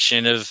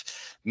selection of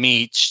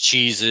meats,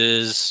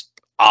 cheeses,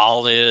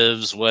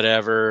 olives,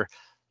 whatever,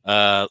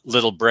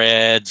 little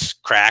breads,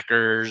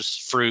 crackers,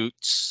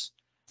 fruits,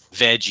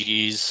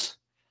 veggies,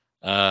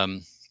 a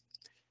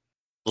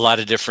lot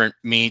of different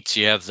meats.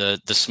 You have the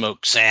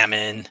smoked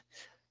salmon,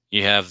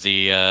 you have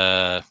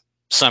the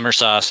summer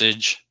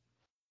sausage,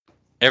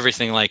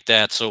 everything like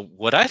that. So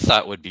what I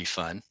thought would be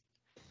fun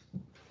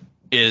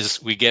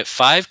is we get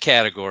 5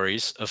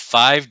 categories of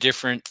 5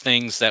 different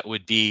things that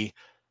would be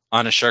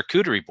on a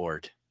charcuterie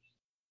board.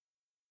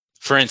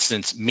 For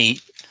instance,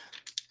 meat.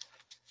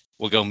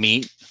 We'll go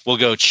meat. We'll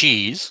go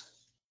cheese.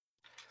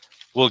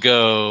 We'll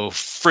go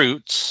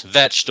fruits,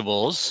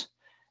 vegetables,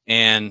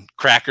 and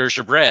crackers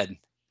or bread.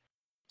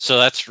 So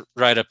that's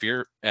right up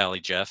your alley,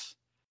 Jeff.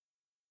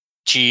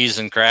 Cheese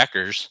and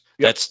crackers.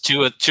 Yep. That's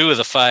two of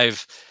the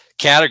 5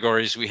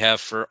 categories we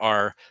have for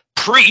our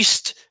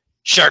Priest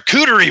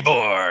Charcuterie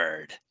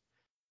board.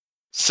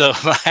 So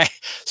my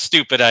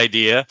stupid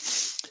idea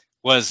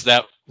was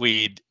that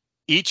we'd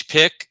each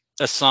pick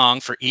a song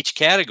for each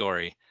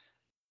category.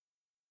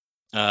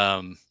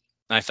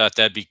 I thought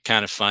that'd be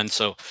kind of fun.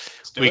 So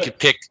we could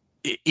pick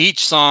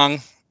each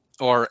song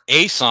or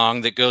a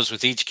song that goes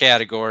with each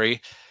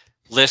category,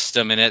 list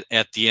them, and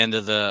at the end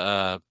of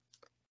the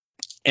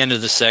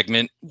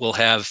segment, we'll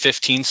have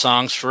 15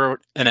 songs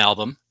for an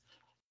album.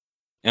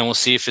 And we'll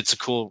see if it's a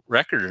cool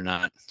record or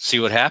not.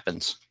 See what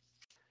happens.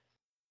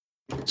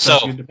 So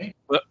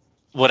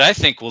what I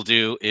think we'll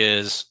do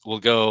is we'll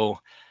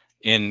go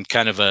in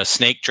kind of a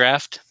snake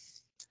draft.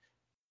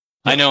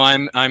 Yeah. I know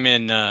I'm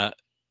in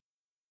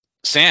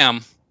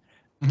Sam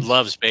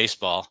loves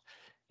baseball,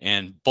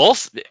 and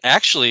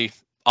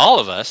all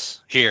of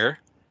us here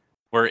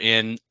were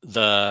in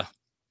the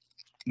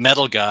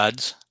Metal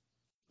Gods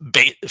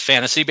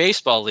Fantasy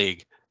Baseball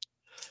League.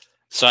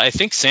 So I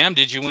think, Sam,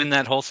 did you win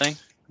that whole thing?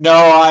 No,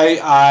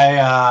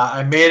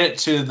 I made it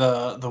to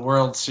the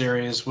World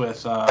Series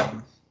with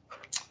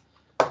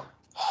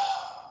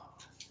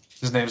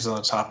his name's on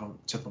the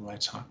tip of my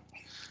tongue,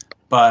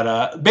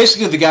 but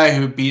basically the guy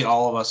who beat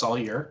all of us all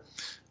year.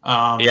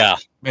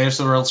 Made it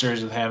to the World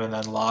Series with him and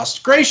then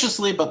lost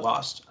graciously, but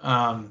lost.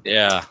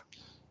 Yeah.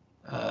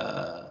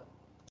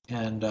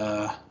 And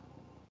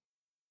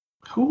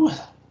who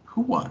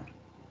won?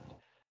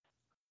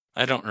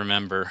 I don't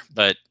remember,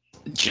 but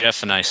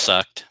Jeff and I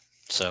sucked.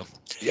 So.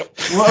 Yep.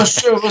 Well,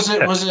 sure. Was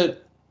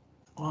it?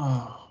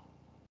 Oh.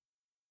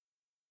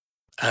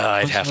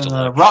 I'd have to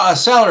look.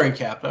 Salary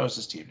Cap. That was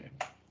his team name.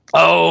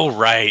 Oh,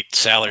 right.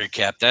 Salary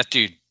Cap. That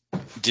dude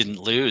didn't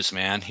lose,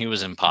 man. He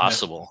was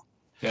impossible.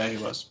 Yeah, he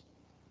was.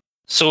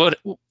 So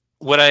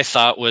what I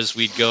thought was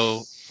we'd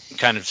go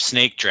kind of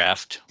snake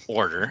draft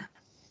order.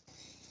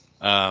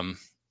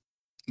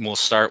 We'll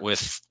start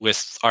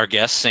with our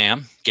guest,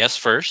 Sam. Guest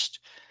first.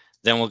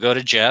 Then we'll go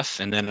to Jeff,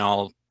 and then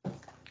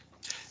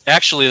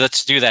Actually,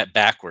 let's do that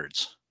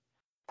backwards.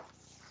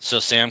 So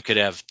Sam could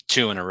have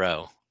 2 in a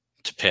row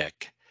to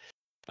pick.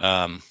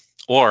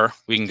 Or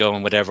we can go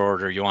in whatever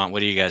order you want. What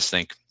do you guys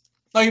think?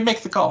 No, you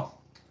make the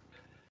call.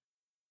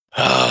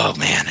 Oh,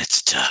 man,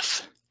 it's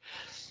tough.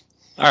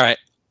 All right.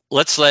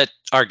 Let's let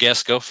our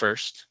guest go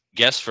first.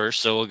 Guest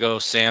first. So we'll go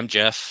Sam,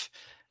 Jeff,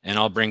 and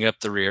I'll bring up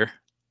the rear.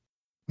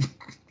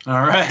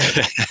 All right.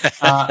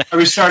 Are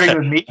we starting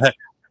with meat?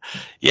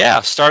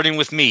 Yeah, starting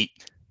with meat.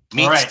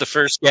 Meat's right. The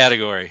first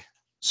category.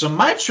 So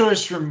my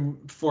choice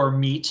for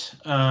meat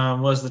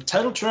was the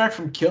title track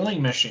from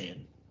Killing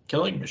Machine.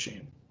 Killing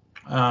Machine.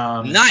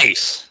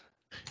 Nice.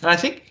 And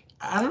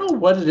I don't know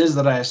what it is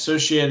that I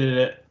associated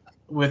it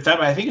with that,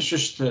 but I think it's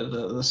just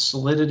the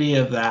solidity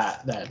of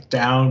that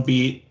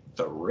downbeat,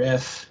 the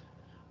riff.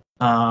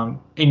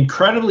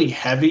 Incredibly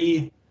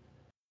heavy.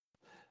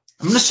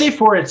 I'm going to say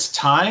for its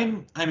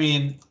time, I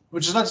mean,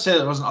 which is not to say that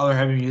there wasn't other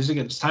heavy music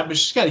at its time, but it's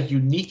just got a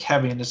unique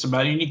heaviness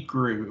about a unique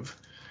groove.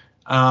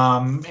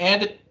 And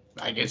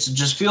I guess it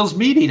just feels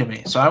meaty to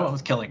me, so I went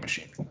with Killing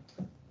Machine.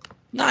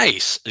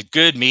 Nice. A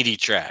good meaty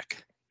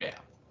track. Yeah.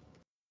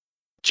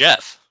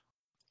 Jeff.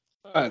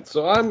 All right,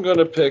 so I'm going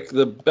to pick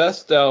the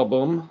best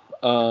album,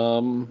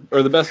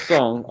 or the best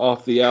song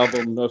off the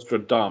album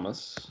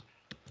Nostradamus.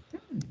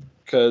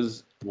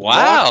 Because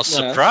wow,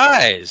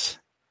 surprise.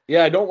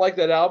 Yeah, I don't like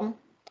that album.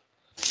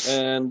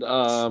 And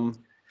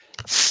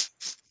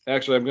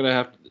actually, I'm going to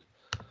have to,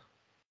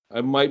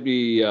 I might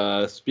be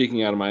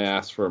speaking out of my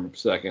ass for a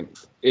second.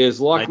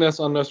 Is Loch Ness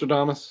on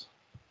Nostradamus?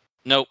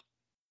 Nope.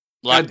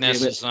 Loch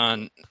Ness is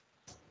on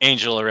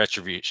Angel of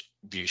Retribution.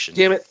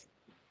 Damn it.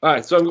 All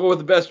right, so I'm going with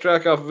the best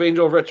track off of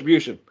Angel of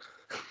Retribution.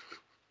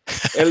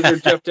 Editor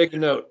Jeff, take a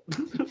note.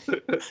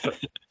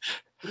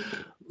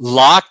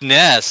 Loch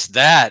Ness,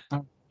 that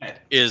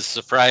is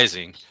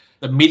surprising.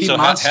 The meaty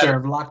monster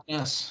of Loch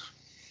Ness.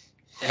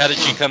 How did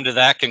you come to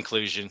that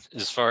conclusion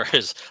as far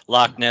as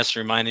Loch Ness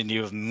reminding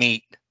you of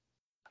meat?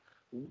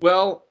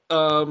 Well,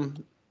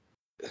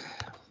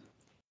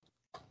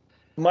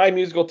 my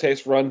musical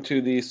tastes run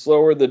to the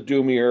slower, the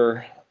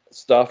doomier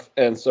stuff.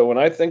 And so when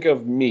I think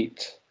of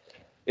meat,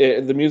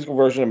 the musical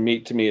version of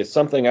meat to me is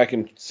something I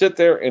can sit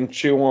there and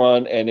chew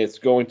on, and it's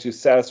going to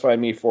satisfy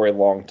me for a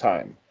long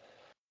time.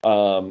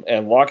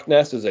 And Loch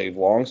Ness is a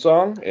long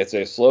song. It's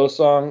a slow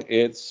song.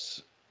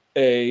 It's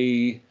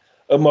a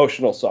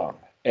emotional song.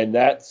 And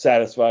that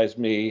satisfies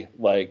me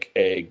like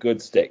a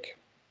good steak.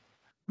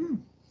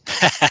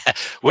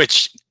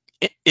 Which,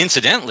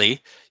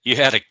 incidentally, you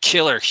had a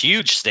killer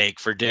huge steak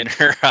for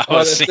dinner. That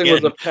thing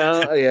was a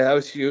pound. Yeah, that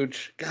was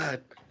huge.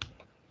 God.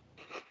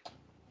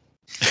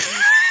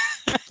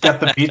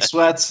 Got the beat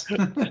sweats.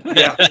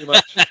 Yeah, pretty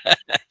much.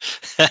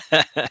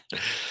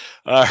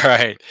 All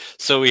right.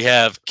 So we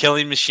have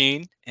Killing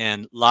Machine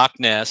and Loch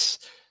Ness.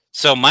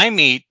 So my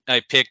meat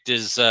I picked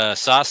is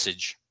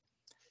sausage.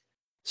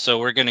 So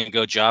we're going to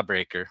go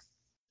Jawbreaker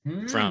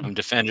from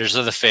Defenders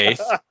of the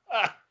Faith.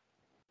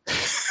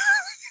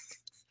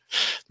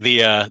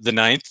 The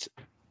ninth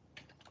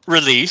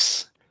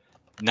release,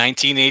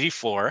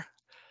 1984.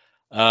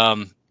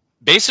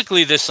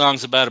 Basically, this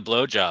song's about a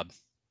blowjob.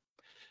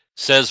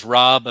 Says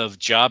Rob of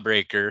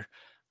Jawbreaker.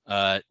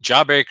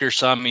 Jawbreaker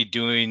saw me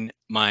doing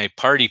my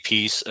party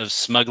piece of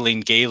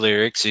smuggling gay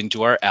lyrics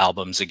into our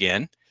albums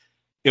again.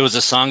 It was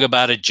a song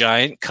about a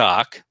giant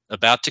cock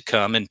about to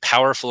come and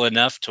powerful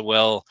enough to,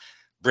 well,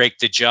 break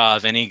the jaw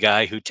of any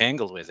guy who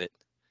tangled with it.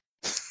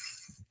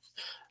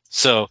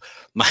 So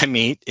my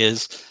meat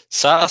is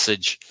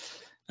sausage.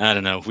 I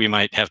don't know. We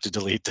might have to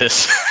delete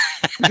this.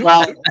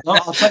 Well,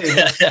 I'll tell you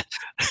this.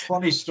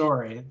 Funny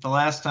story. The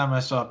last time I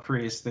saw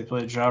Priest, they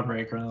played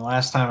Jawbreaker. And the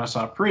last time I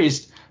saw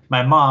Priest,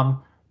 my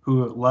mom,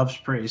 who loves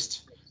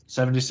Priest,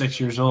 76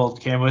 years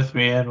old, came with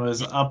me and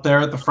was up there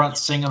at the front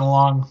singing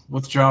along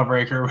with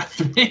Jawbreaker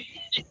with me.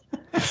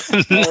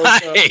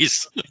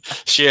 Nice.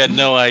 She had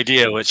no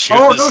idea what she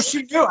was. Oh, no,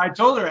 she knew. I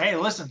told her, hey,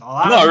 listen. A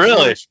lot no,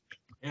 really?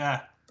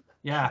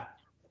 Yeah.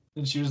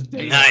 And she was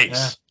digging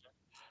nice.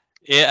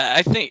 Yeah,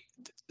 I think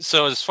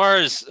so. As far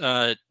as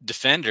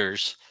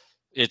Defenders,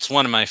 it's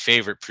one of my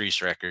favorite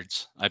Priest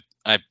records.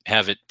 I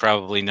have it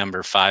probably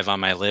number 5 on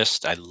my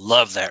list. I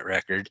love that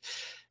record.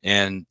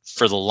 And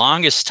for the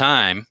longest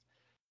time,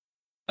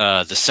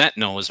 The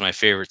Sentinel was my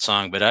favorite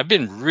song, but I've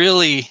been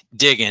really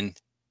digging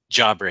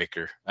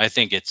Jawbreaker. I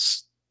think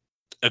it's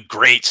a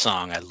great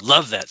song. I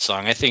love that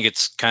song. I think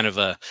it's kind of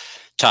a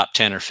top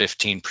 10 or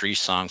 15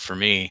 Priest song for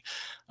me.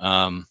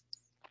 I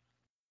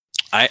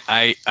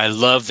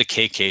love the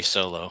KK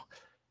solo.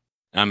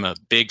 I'm a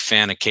big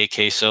fan of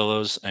KK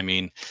solos. I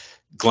mean,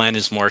 Glenn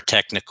is more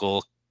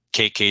technical.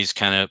 KK's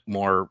kind of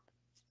more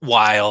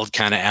wild,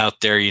 kind of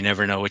out there. You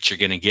never know what you're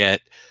going to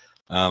get.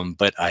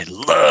 But I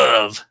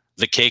love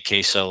the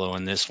KK solo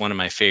in this, one of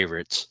my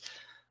favorites.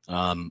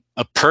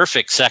 A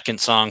perfect second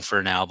song for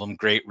an album.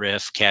 Great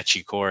riff,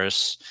 catchy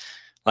chorus.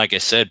 Like I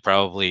said,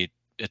 probably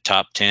a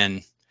top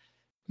 10,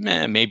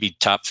 maybe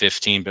top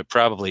 15, but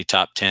probably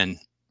top 10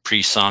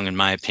 Priest song in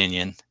my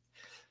opinion.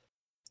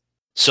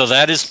 So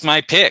that is my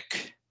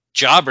pick,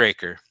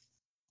 Jawbreaker.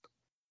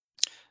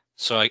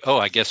 So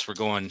I guess we're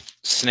going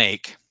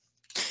Snake.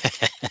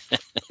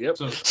 Yep.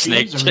 So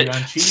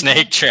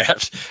Snake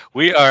traps.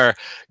 We are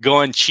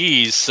going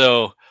cheese.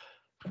 So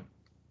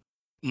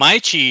my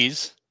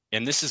cheese,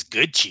 and this is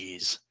good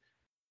cheese,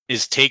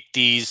 is Take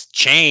These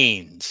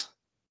Chains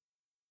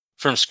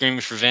from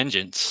Screaming for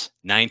Vengeance,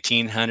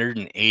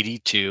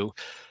 1982.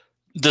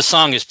 The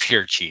song is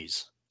pure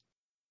cheese.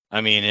 I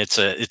mean, it's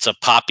a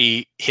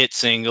poppy hit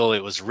single.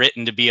 It was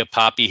written to be a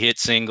poppy hit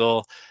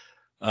single.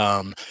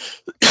 Um,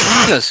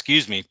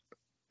 excuse me.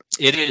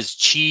 It is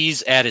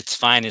cheese at its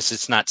finest.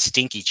 It's not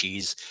stinky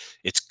cheese.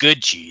 It's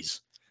good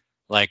cheese,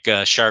 like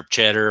sharp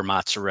cheddar,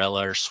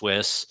 mozzarella, or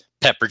Swiss.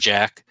 Pepper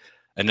jack,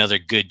 another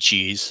good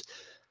cheese.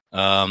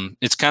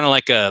 It's kind of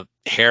like a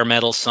hair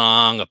metal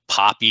song, a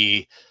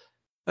poppy.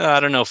 I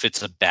don't know if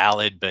it's a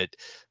ballad, but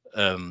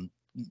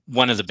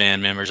one of the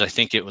band members, I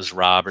think it was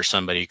Rob or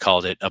somebody,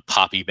 called it a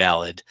poppy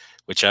ballad,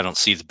 which I don't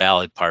see the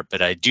ballad part,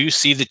 but I do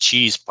see the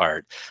cheese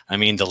part. I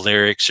mean, the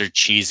lyrics are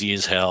cheesy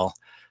as hell.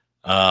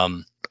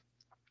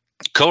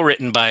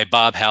 Co-written by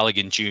Bob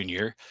Halligan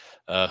Jr.,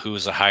 who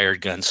was a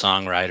hired gun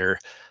songwriter.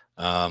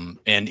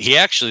 And he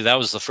actually, that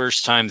was the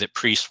first time that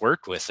Priest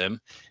worked with him.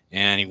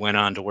 And he went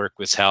on to work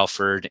with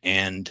Halford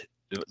and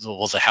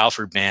the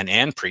Halford band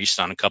and Priest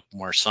on a couple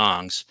more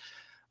songs.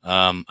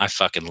 I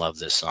fucking love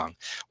this song.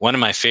 One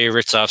of my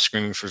favorites off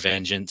Screaming for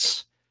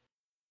Vengeance.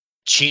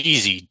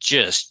 Cheesy,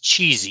 just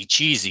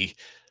cheesy.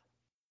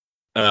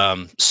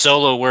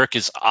 Solo work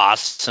is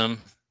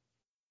awesome.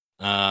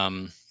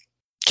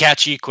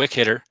 Catchy, quick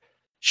hitter.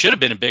 Should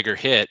have been a bigger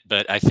hit,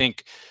 but I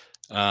think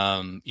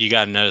You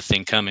Got Another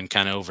Thing Coming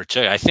kind of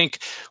overtook. I think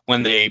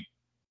when they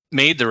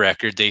made the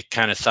record, they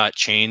kind of thought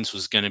Chains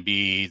was going to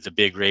be the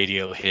big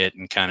radio hit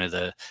and kind of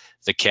the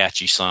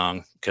catchy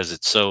song because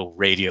it's so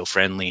radio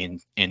friendly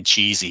and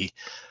cheesy.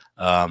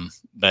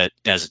 But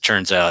as it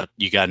turns out,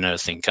 You Got Another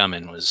Thing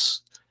Coming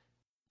was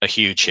a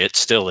huge hit,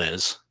 still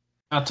is.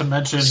 Not to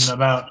mention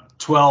about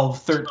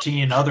 12,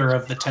 13 other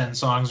of the 10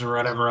 songs or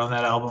whatever on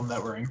that album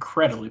that were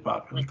incredibly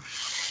popular.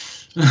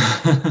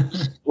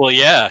 Well,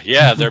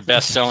 yeah, their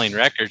best-selling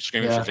record,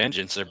 Screaming for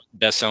Vengeance, their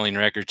best-selling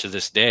record to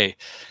this day,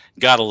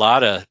 got a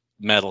lot of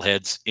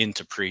metalheads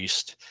into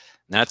Priest.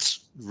 And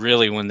that's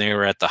really when they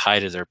were at the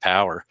height of their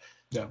power.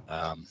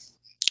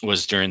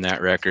 Was during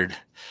that record.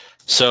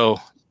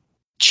 So,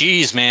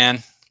 cheese,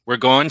 man, we're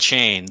going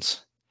Chains.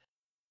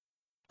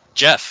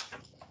 Jeff.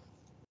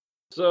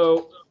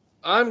 So,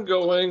 I'm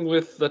going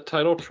with the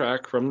title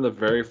track from the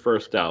very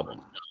first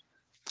album.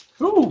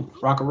 Ooh,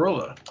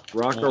 Rockarola.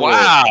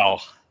 Wow.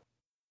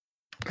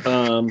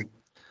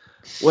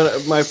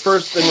 When my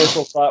first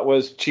initial thought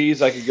was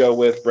cheese, I could go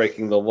with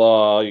Breaking the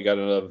Law, You Got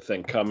Another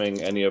Thing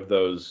Coming, any of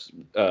those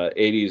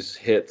 80s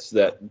hits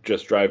that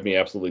just drive me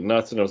absolutely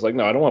nuts. And I was like,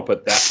 no, I don't want to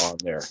put that on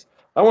there.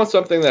 I want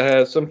something that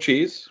has some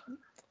cheese,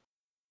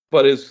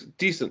 but is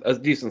decent, a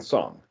decent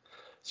song.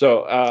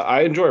 So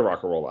I enjoy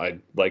Rockarola. I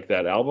like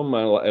that album,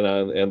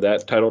 and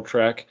that title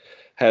track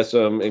has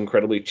some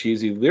incredibly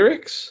cheesy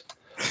lyrics.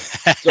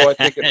 So I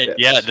think it fits.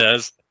 Yeah, it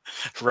does.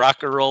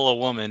 Rockarola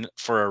woman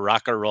for a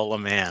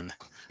Rockarola man.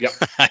 Yep.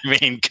 I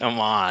mean, come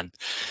on.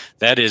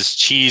 That is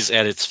cheese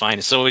at its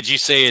finest. So would you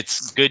say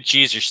it's good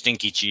cheese or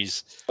stinky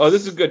cheese? Oh,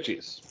 this is good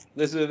cheese.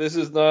 This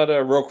is not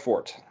a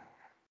Roquefort.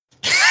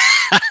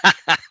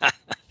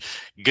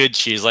 Good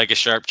cheese, like a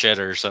sharp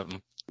cheddar or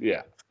something.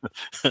 Yeah.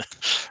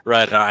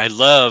 Right. I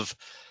love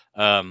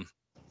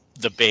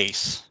the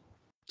bass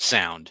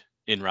sound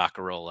in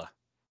Rockarola.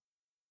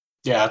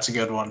 Yeah, that's a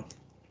good one.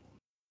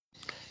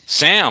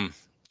 Sam,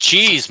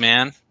 cheese,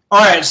 man. All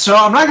right, so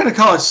I'm not going to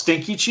call it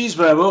stinky cheese,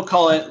 but I will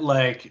call it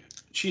like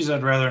cheese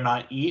I'd rather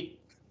not eat,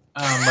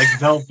 like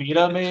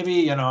Velveeta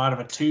maybe, out of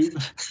a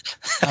tube.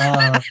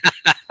 And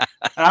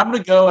I'm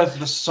going to go with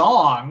the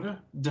song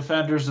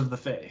 "Defenders of the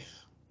Faith."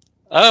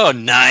 Oh,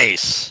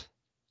 nice.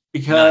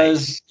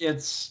 Because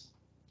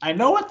I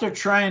know what they're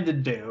trying to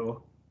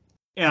do,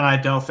 and I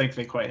don't think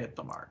they quite hit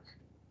the mark.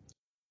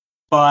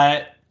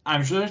 But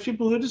I'm sure there's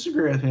people who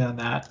disagree with me on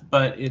that,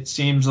 but it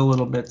seems a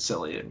little bit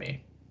silly to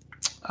me.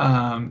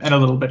 And a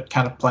little bit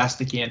kind of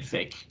plasticky and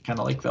fake, kind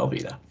of like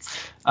Velveeta.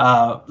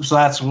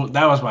 So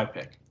that was my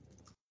pick.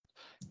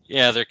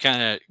 Yeah, they're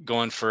kind of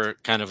going for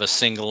kind of a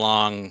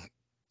sing-along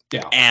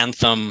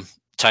anthem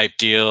type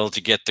deal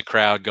to get the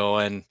crowd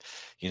going,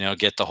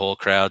 get the whole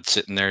crowd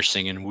sitting there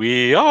singing,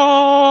 "We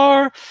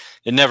Are."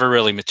 It never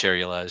really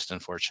materialized,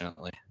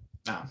 unfortunately.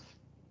 No.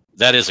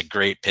 That is a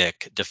great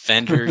pick.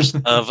 Defenders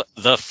of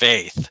the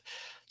Faith.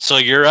 So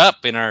you're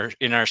up in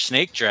our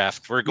snake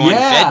draft. We're going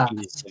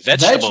veggies,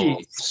 vegetables.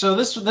 Veggie. So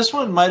this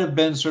one might have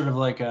been sort of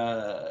like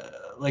a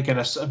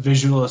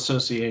visual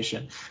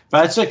association,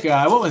 but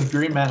I went with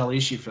green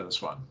manalishi for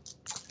this one.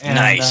 And,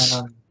 nice.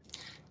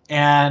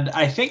 And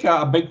I think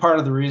a big part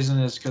of the reason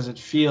is because it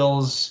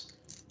feels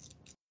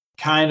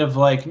kind of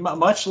like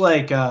much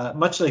like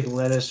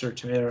lettuce or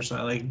tomato or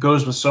something. Like it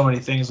goes with so many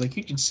things. Like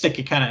you can stick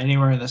it kind of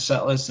anywhere in the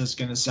set list and it's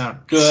going to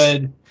sound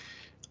good.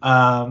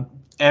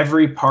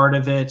 Every part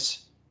of it.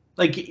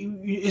 Like,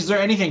 is there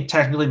anything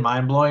technically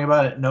mind-blowing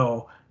about it?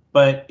 No,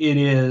 but it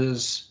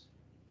is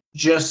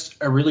just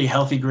a really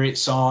healthy, great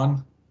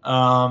song,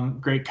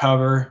 great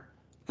cover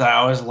that I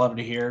always love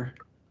to hear,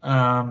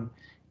 and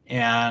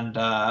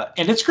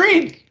it's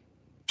green.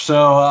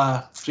 So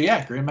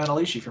yeah, green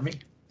manalishi for me.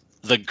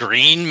 The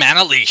green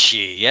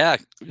manalishi, yeah.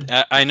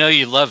 I know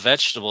you love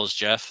vegetables,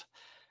 Jeff.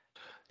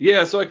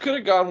 Yeah, so I could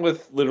have gone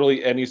with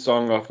literally any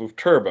song off of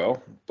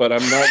Turbo, but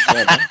I'm not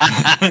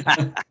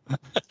gonna.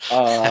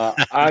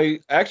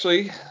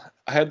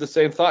 I had the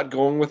same thought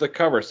going with a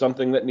cover,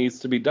 something that needs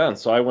to be done.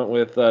 So I went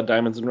with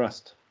Diamonds and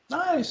Rust.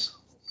 Nice.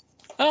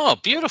 Oh,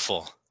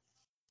 beautiful.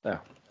 Yeah.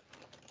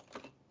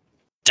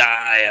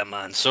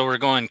 Diamond. So we're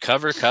going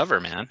cover,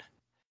 man.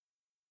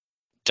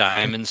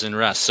 Diamonds and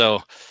Rust.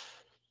 So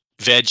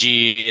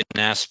veggie in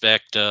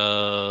aspect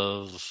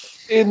of.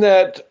 In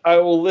that I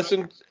will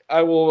listen.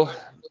 Diamonds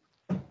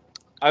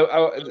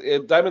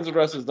and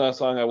Rust is not a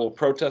song I will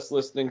protest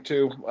listening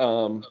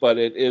to, but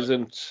it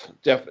isn't.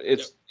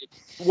 It's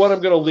one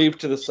I'm going to leave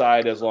to the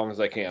side as long as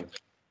I can.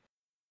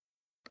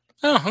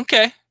 Oh,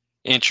 okay.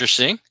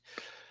 Interesting.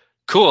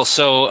 Cool.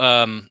 So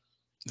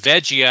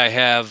veggie, I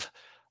have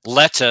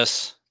Let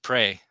Us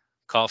Pray.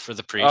 Call for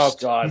the Priest. Oh,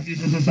 God.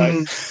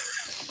 Nice.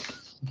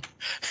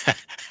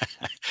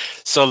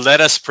 So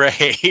Let Us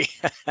Pray.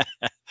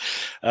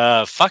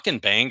 Fucking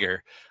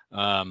banger.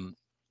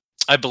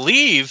 I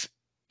believe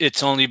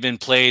it's only been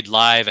played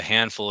live a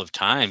handful of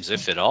times,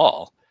 if at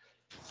all.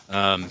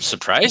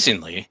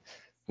 Surprisingly,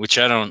 which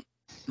I don't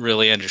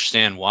really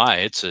understand why.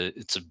 It's a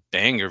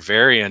banger,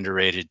 very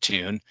underrated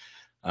tune.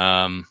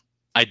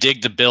 I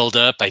dig the build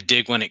up. I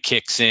dig when it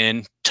kicks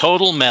in.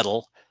 Total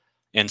metal,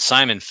 and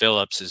Simon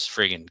Phillips is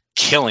friggin'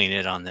 killing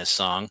it on this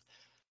song.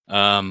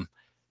 And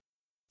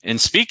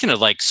speaking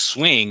of like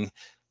swing,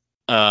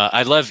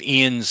 I love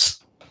Ian's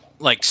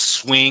like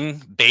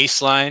swing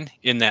bass line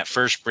in that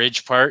first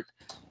bridge part,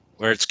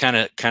 where it's kind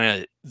of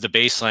the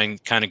bass line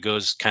kind of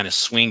goes kind of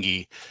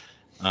swingy,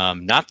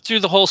 not through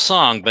the whole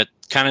song, but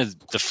kind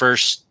of the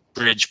first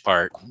bridge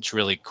part. It's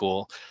really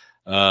cool.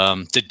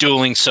 The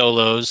dueling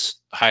solos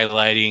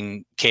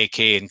highlighting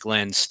KK and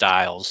Glenn's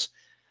styles.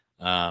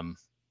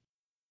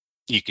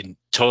 You can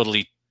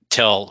totally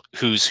tell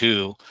who's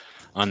who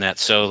on that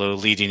solo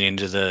leading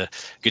into the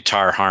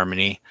guitar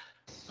harmony.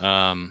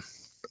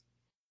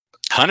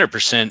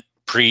 100%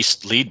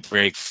 Priest lead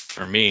break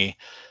for me.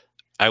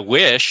 I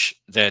wish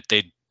that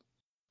they'd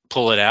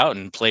pull it out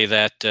and play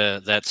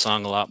that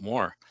song a lot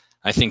more.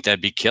 I think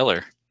that'd be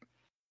killer.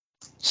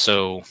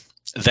 So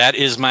that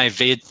is my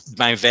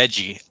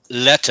veggie.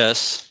 Let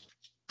Us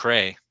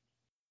Pray.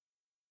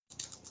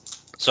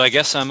 So I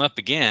guess I'm up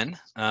again.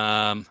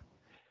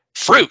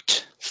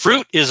 Fruit.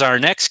 Fruit is our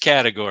next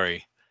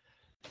category.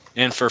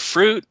 And for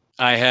fruit,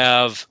 I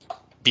have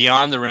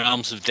Beyond the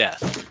Realms of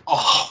Death.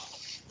 Oh,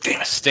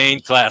 damn it.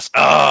 Stained Class.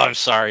 Oh, I'm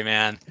sorry,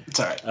 man. It's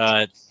all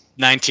right.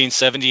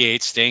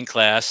 1978, Stained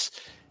Class.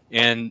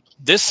 And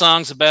this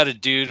song's about a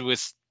dude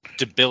with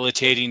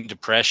debilitating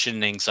depression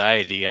and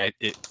anxiety.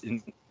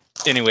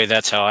 Anyway,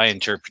 that's how I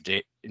interpret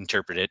it.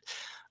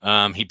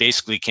 He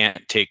basically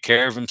can't take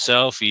care of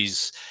himself.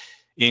 He's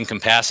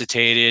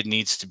incapacitated,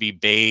 needs to be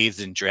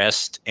bathed and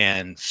dressed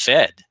and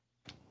fed.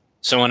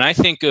 So when I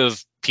think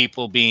of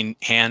people being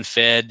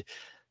hand-fed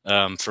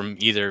from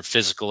either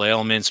physical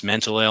ailments,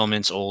 mental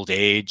ailments, old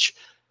age,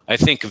 I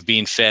think of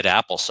being fed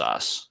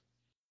applesauce.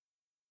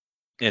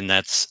 And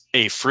that's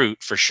a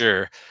fruit for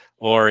sure.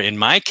 Or in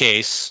my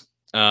case,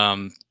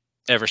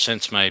 ever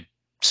since my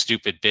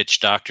stupid bitch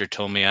doctor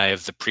told me I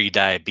have the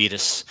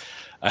pre-diabetes,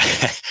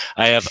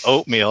 I have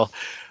oatmeal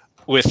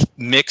with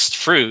mixed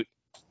fruit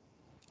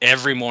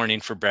every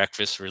morning for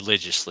breakfast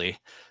religiously.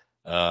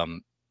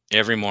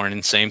 Every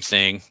morning, same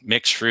thing,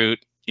 mixed fruit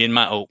in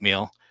my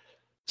oatmeal.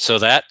 So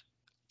that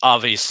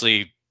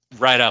obviously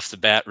right off the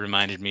bat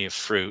reminded me of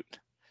fruit.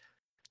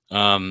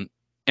 And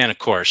of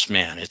course,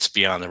 man, it's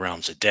Beyond the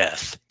Realms of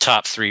Death.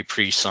 Top 3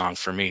 Priest song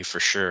for me, for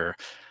sure.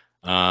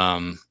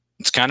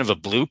 It's kind of a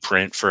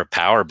blueprint for a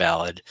power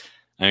ballad.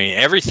 I mean,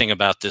 everything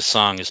about this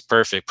song is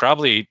perfect.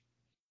 Probably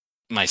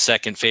my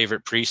second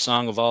favorite Priest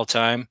song of all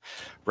time.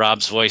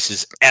 Rob's voice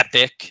is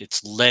epic.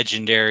 It's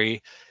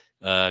legendary.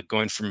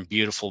 Going from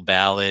beautiful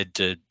ballad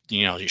to,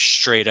 just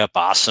straight up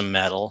awesome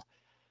metal.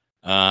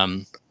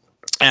 And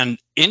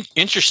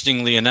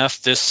interestingly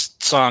enough, this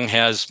song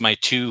has my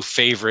 2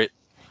 favorite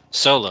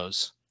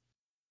solos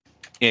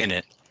in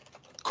it.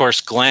 Of course,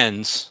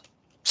 Glenn's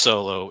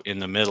solo in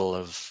the middle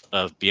of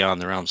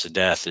Beyond the Realms of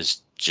Death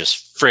is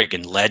just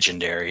friggin'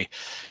 legendary.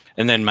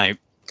 And then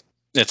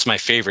that's my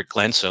favorite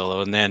Glenn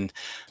solo. And then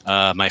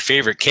my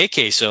favorite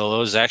KK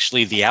solo is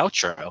actually the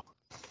outro.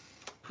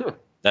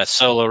 That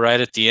solo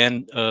right at the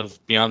end of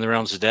Beyond the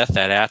Realms of Death,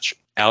 that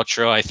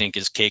outro, I think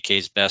is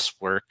KK's best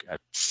work. I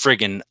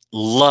friggin'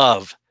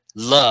 love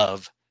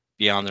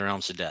Beyond the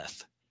Realms of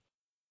Death.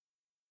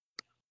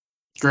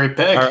 Great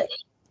pick. All right.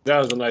 That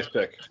was a nice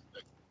pick.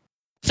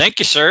 Thank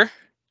you, sir.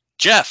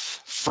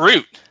 Jeff,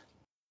 fruit.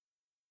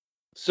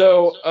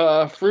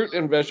 So fruit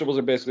and vegetables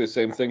are basically the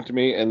same thing to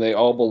me, and they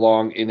all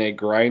belong in a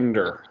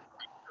grinder.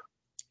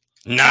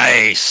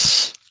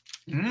 Nice.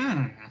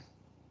 Yeah.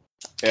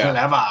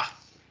 Clever.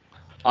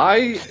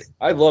 I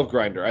love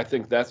Grinder. I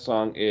think that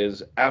song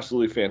is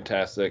absolutely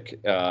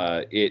fantastic.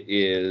 It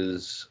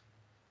is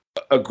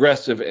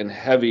aggressive and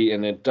heavy,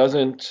 and it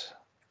doesn't.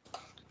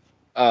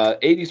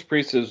 80s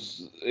Priest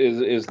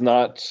is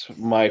not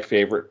my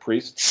favorite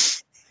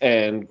Priest,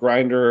 and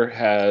Grinder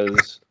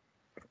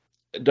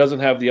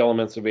doesn't have the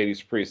elements of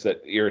 80s Priest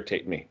that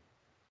irritate me.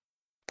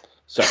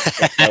 So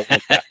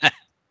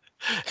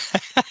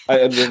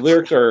The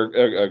lyrics are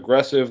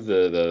aggressive.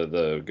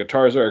 The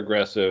guitars are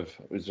aggressive.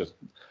 It's just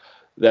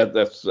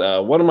that's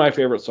one of my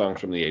favorite songs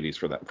from the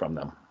 '80s from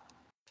them.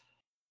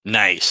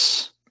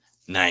 Nice.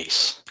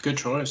 Good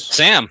choice.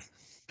 Sam.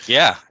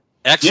 Yeah.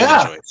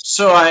 Excellent choice.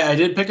 So I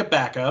did pick a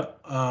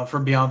backup for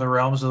Beyond the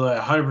Realms, although I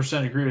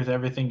 100% agree with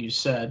everything you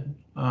said.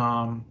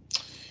 And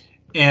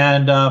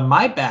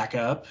my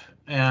backup,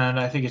 and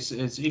I think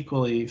it's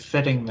equally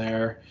fitting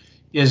there,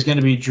 is going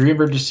to be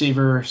Dreamer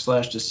Deceiver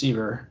 /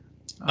 Deceiver.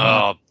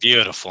 Oh,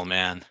 beautiful,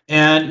 man.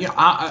 And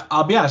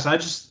I'll be honest,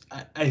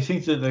 I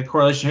think that the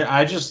correlation here,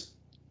 I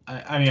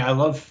mean, I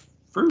love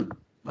fruit.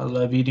 I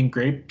love eating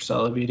grapes. I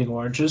love eating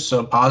oranges.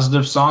 So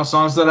positive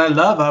songs that I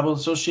love, I will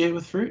associate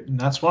with fruit, and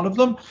that's one of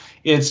them.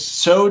 It's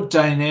so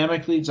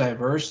dynamically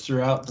diverse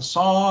throughout the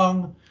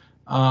song.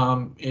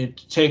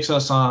 It takes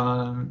us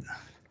on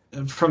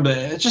from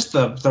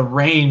the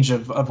range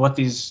of what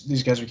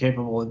these guys are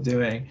capable of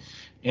doing,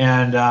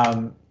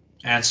 and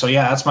so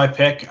yeah, that's my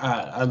pick.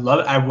 I love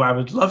it. I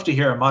would love to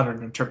hear a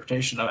modern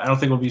interpretation of it. I don't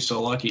think we'll be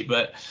so lucky,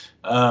 but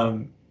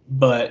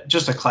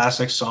just a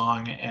classic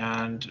song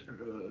and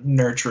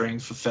nurturing,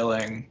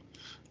 fulfilling,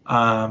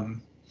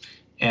 and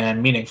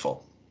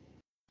meaningful,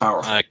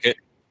 powerful. I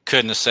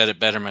couldn't have said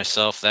it better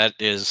myself. That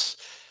is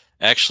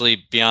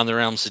actually Beyond the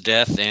Realms of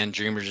Death and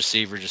Dreamer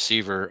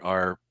Deceiver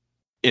are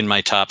in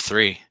my top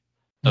 3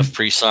 of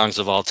Priest songs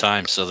of all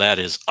time. So that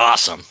is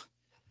awesome.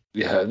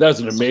 Yeah,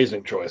 that's an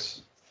amazing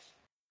choice.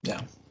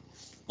 Yeah.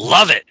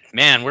 Love it.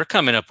 Man, we're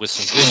coming up with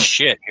some good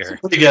shit here.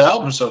 Pretty good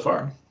album so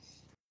far.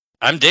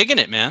 I'm digging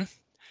it, man.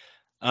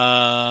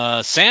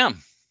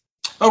 Sam.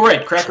 Oh,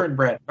 right. Cracker and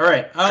bread. All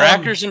right.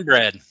 Crackers and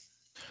bread.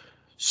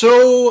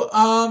 So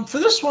for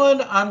this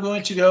one, I'm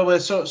going to go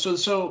with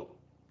so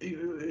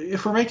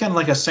if we're making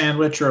like a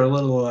sandwich or a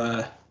little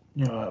a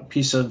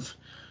piece of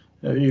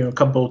a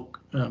couple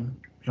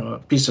a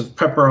piece of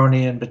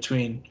pepperoni in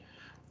between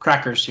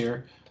crackers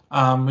here,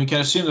 we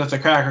can assume that the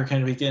cracker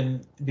can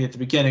be at the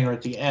beginning or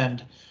at the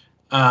end,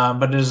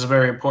 but it is a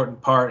very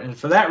important part. And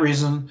for that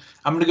reason,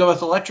 I'm going to go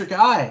with Electric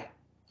Eye.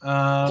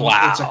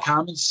 Wow. It's a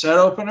common set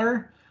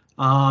opener.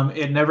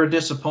 It never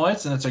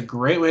disappoints, and it's a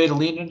great way to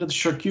lean into the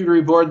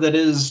charcuterie board that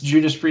is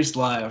Judas Priest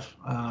Live.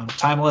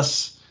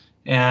 Timeless,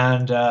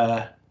 and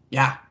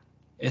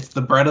it's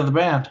the bread of the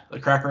band, the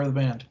cracker of the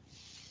band.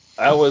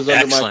 I was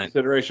under my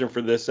consideration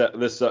for this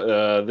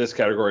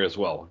category as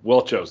well.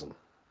 Well chosen.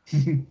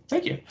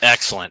 Thank you.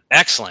 Excellent.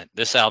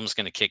 This album's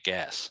going to kick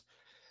ass.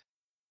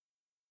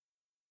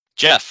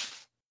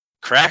 Jeff,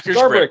 crackers,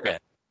 bread.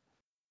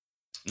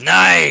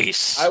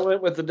 Nice. I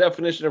went with the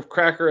definition of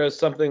cracker as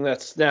something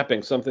that's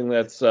snapping, something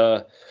that's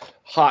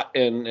hot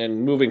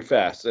and moving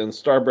fast. And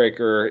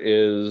Starbreaker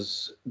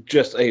is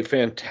just a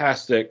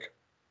fantastic,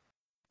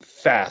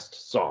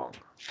 fast song.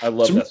 I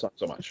love that song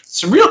so much.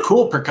 Some real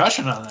cool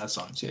percussion on that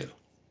song, too.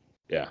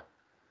 Yeah.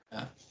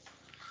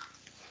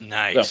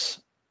 Nice.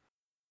 So.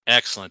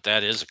 Excellent.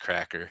 That is a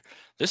cracker.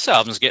 This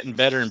album's getting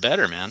better and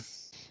better, man.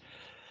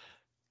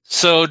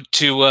 So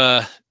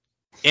to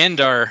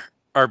end our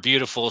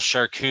beautiful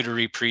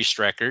charcuterie Priest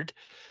record,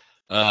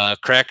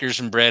 crackers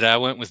and bread, I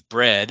went with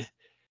bread.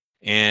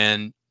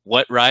 And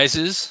what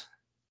rises?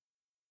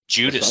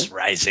 Judas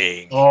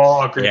Rising.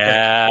 Oh, great.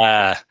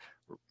 Yeah.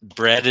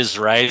 Bread is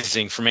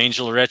Rising from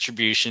Angel of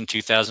Retribution,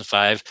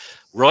 2005.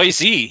 Roy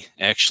Z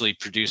actually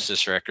produced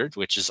this record,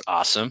 which is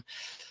awesome.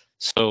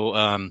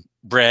 So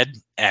bread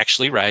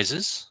actually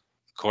rises,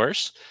 of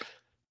course.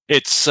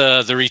 It's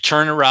the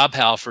return of Rob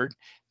Halford,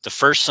 the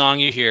first song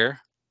you hear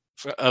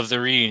of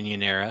the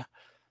reunion era.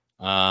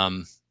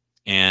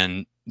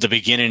 And the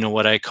beginning of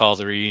what I call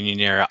the reunion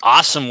era.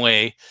 Awesome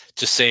way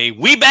to say,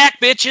 we back,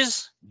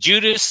 bitches.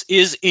 Judas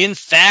is in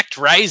fact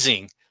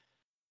rising.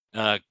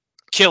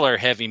 Killer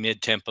heavy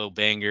mid-tempo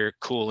banger,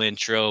 cool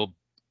intro,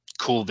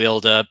 cool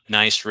build-up,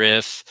 nice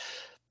riff,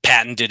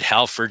 patented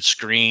Halford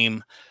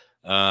scream.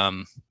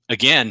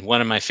 Again,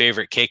 one of my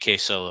favorite KK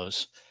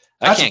solos.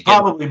 That's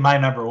probably my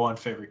number one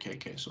favorite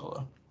KK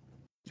solo.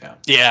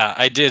 Yeah,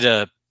 I did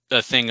a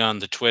thing on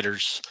the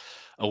Twitters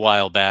a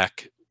while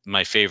back.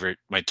 My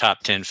top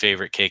 10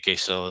 favorite KK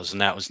solos,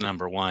 and that was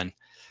number one.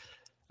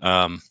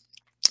 I've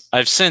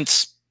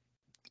since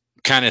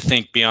kind of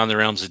think Beyond the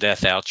Realms of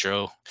Death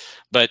outro,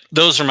 but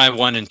those are my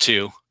 1 and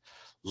 2.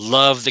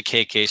 Love the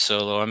KK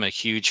solo. I'm a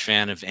huge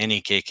fan of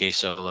any KK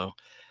solo.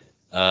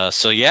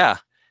 So yeah,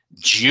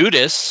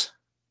 Judas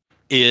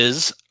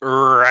is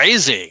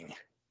rising.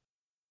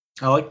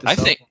 I like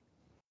this.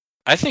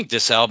 I think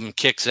this album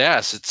kicks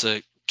ass. It's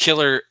a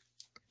killer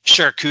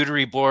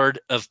charcuterie board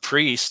of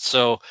Priest.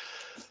 So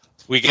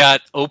we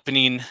got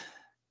opening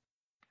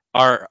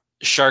our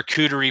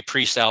charcuterie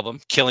Priest album,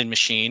 Killing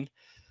Machine.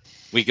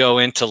 We go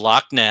into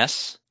Loch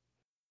Ness,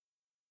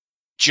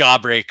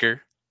 Jawbreaker,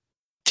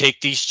 Take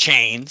These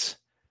Chains,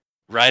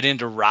 right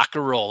into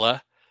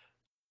Rockarola.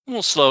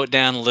 We'll slow it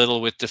down a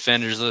little with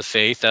Defenders of the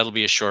Faith. That'll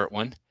be a short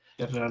one.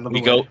 Yep.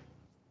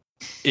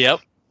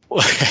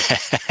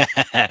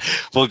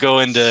 We'll go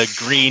into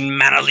Green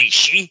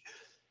Manalishi,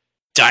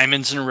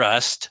 Diamonds and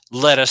Rust,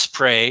 Let Us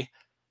Pray,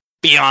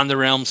 Beyond the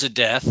Realms of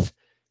Death,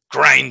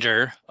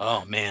 Grinder.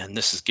 Oh man,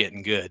 this is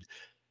getting good.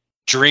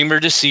 Dreamer,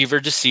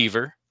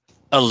 Deceiver,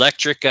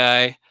 Electric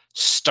Eye,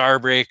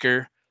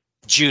 Starbreaker,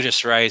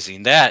 Judas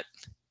Rising. That,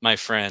 my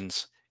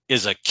friends,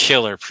 is a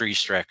killer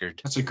Priest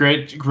record. That's a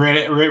great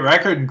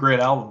record and great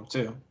album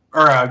too,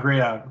 or a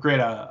great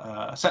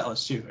set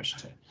list too, I should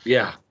say.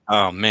 Yeah.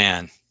 Oh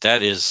man,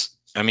 that is.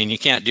 I mean, you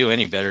can't do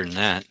any better than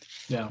that.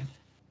 Yeah.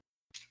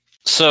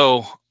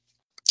 So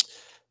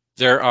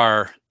there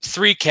are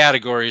 3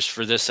 categories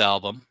for this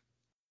album.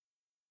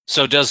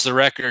 So does the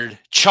record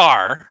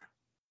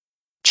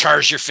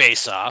chars your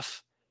face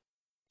off?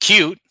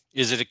 Cute,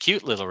 is it a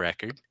cute little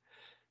record?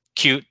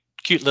 Cute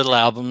little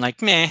album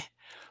like meh?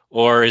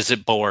 Or is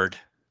it bored?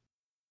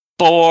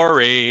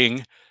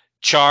 Boring.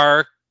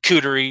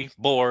 Charcuterie,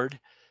 bored.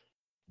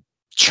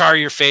 Char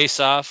your face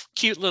off,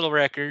 cute little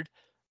record.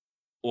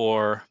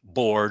 Or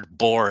bored,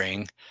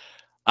 boring.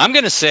 I'm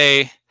going to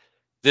say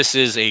this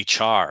is a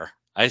char.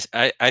 I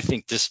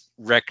think this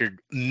record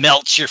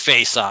melts your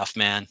face off,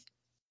 man.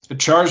 The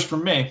char's for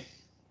me.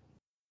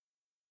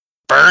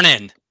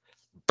 Burning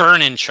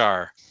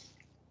char.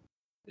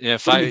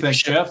 If What do you think,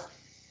 Jeff?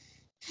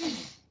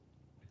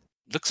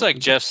 Looks like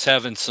Jeff's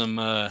having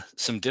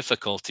some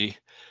difficulty.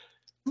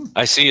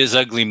 I see his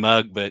ugly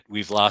mug, but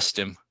we've lost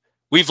him.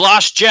 We've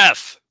lost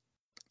Jeff.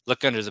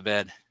 Look under the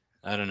bed.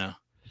 I don't know.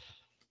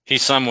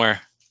 He's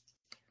somewhere.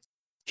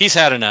 He's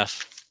had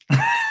enough.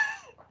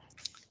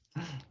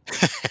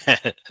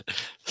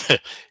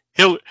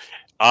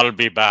 I'll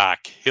be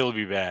back. He'll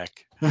be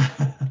back.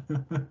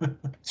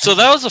 So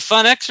that was a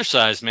fun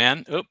exercise,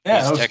 man. Oh,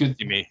 yeah, he's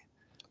texting me.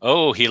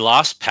 Oh, he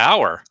lost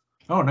power.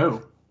 Oh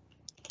no.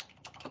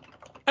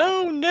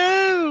 Oh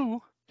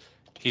no.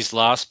 He's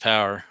lost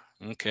power.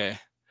 Okay.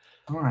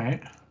 All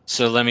right.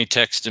 So let me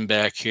text him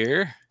back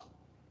here.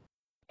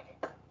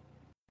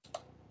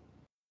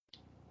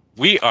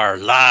 We are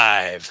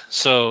live.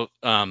 So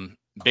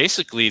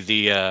basically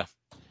the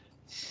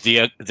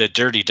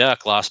Dirty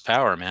Duck lost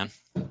power, man.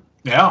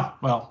 Yeah,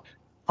 well,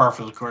 par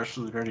for the course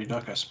for the Dirty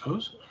Duck, I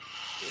suppose.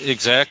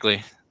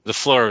 Exactly. The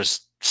floor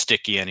was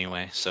sticky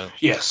anyway, so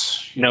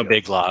yes, no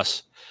big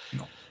loss.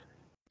 No.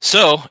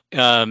 So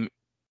in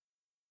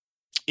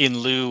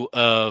lieu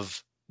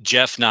of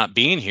Jeff not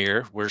being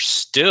here, we're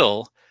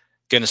still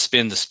gonna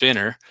spin the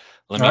spinner.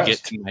 Let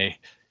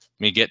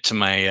me get to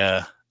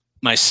my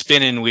my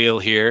spinning wheel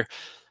here.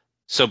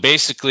 So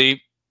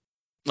basically,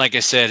 like I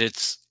said,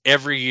 it's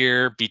every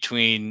year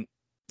between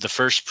the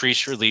first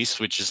Priest release,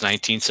 which is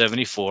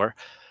 1974,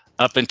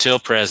 up until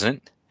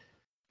present.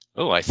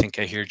 Oh, I think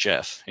I hear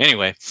Jeff.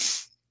 Anyway,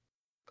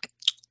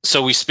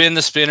 so we spin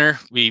the spinner.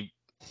 We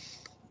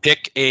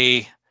pick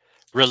a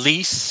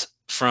release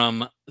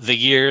from the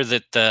year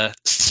that the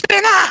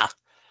spinner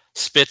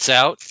spits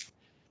out,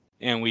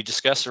 and we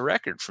discuss a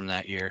record from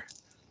that year.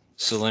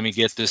 So let me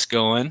get this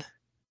going.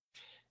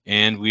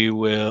 And we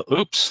will,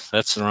 oops,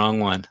 that's the wrong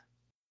one.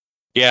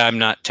 Yeah, I'm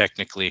not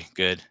technically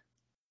good.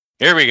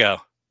 Here we go.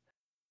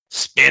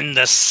 Spin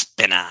the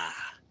spinner.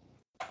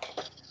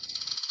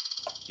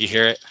 You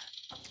hear it?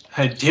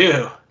 I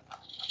do.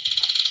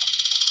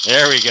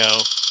 There we go.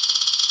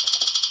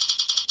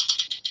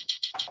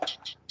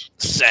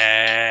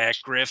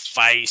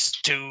 Sacrifice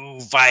to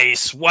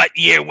vice. What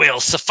year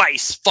will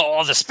suffice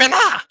for the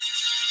spinner?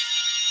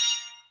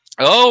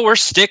 Oh, we're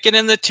sticking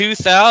in the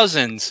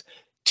 2000s.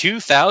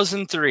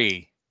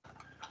 2003.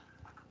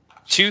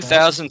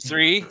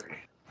 2003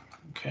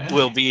 okay.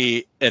 will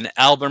be an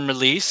album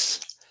release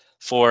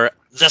for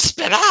the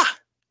spinner.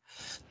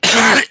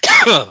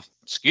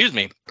 Excuse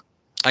me.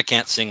 I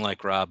can't sing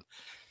like Rob.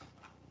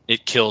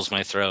 It kills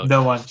my throat.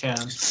 No one can.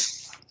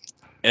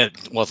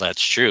 Well,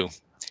 that's true.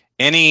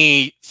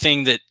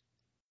 Anything that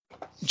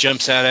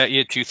jumps out at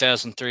you,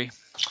 2003?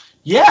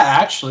 Yeah,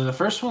 actually, the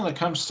first one that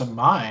comes to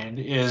mind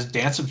is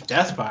Dance of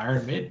Death by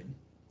Iron Maiden.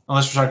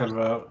 Unless we're talking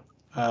about,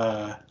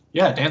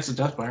 Dance of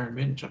Death by Iron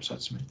Maiden jumps out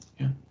to me.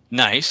 Yeah.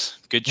 Nice.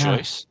 Good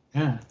choice.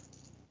 Yeah.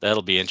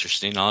 That'll be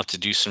interesting. I'll have to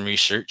do some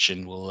research,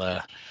 and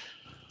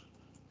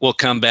we'll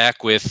come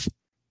back with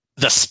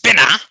the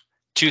spinner,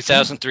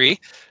 2003.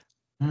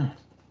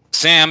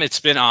 Sam, it's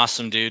been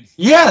awesome, dude.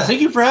 Yeah, thank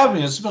you for having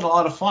me. It's been a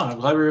lot of fun. I'm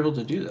glad we were able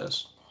to do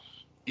this.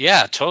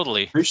 Yeah,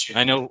 totally. Appreciate it.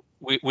 I know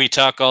we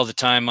talk all the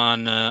time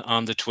on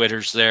the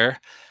Twitters there.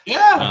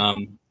 Yeah.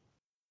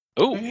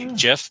 Yeah.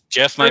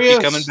 Jeff might be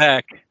coming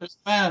back. There's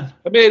the man.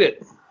 I made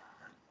it.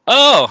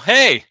 Oh,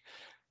 hey.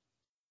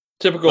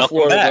 Typical Welcome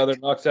Florida back. weather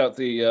knocks out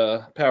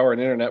the power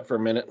and internet for a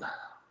minute.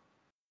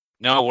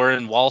 No, we're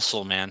in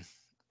Walsall, man.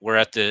 We're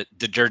at the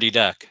Dirty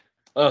Duck.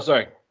 Oh,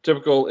 sorry.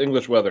 Typical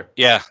English weather.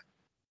 Yeah.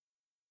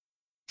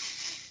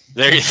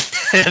 There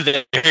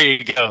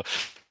you go.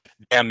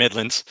 Damn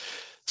Midlands.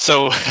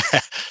 So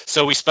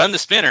we spun the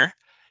spinner,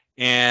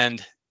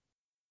 and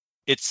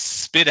it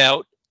spit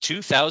out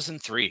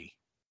 2003.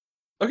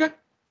 Okay.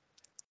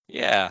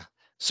 Yeah.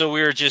 So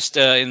we were just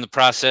in the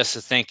process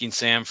of thanking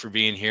Sam for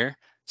being here.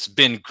 It's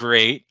been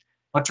great.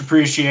 Much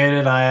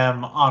appreciated. I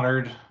am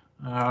honored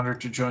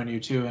to join you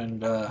too and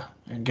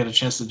get a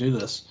chance to do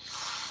this.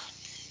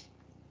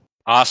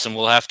 Awesome.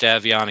 We'll have to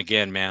have you on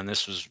again, man.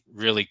 This was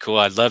really cool.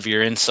 I love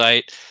your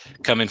insight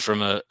coming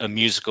from a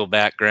musical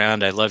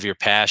background. I love your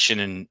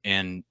passion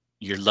and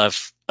your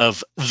love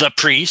of the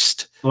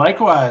Priest.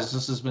 Likewise,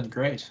 this has been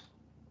great.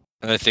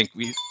 I think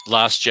we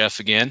lost Jeff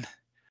again.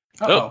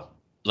 Uh-oh.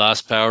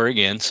 Lost power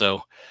again.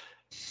 So,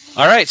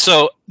 all right.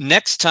 So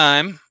next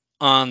time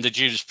on the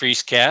Judas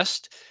Priest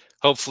cast,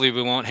 hopefully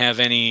we won't have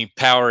any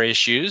power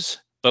issues,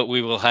 but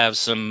we will have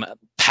some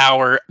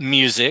power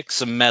music,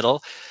 some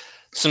metal,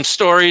 some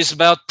stories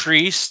about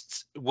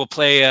priests. We'll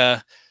play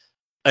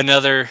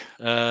another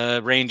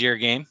reindeer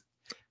game.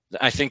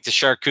 I think the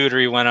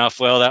charcuterie went off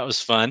well. That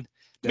was fun.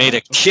 Made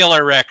a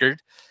killer record.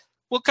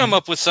 We'll come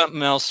up with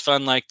something else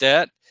fun like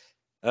that.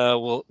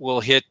 We'll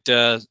hit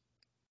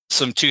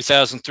some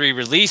 2003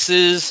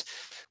 releases.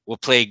 We'll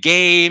play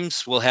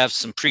games. We'll have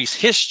some priest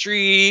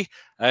history.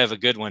 I have a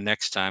good one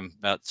next time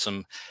about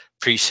some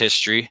priest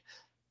history.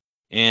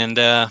 And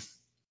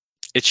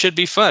it should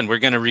be fun. We're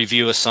going to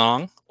review a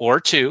song or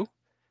two.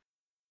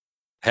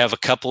 Have a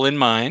couple in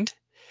mind.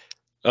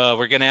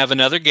 We're going to have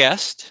another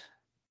guest.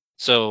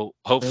 So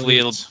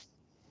hopefully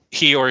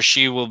he or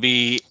she will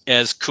be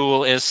as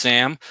cool as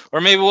Sam.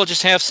 Or maybe we'll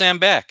just have Sam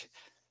back.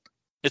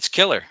 It's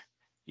killer.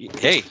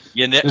 Hey,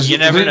 you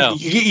never know.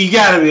 You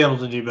got to be able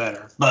to do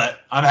better, but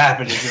I'm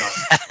happy to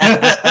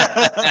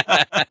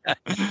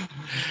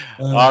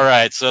join. All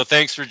right. So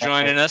thanks for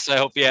joining us. I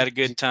hope you had a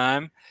good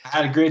time. I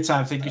had a great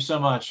time. Thank you so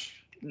much.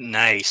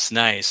 Nice.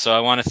 So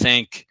I want to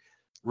thank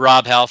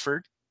Rob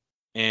Halford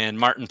and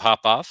Martin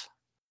Popoff.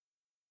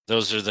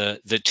 Those are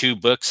the two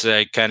books that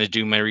I kind of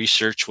do my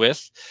research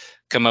with,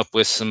 come up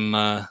with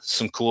some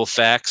cool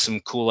facts, some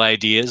cool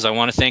ideas. I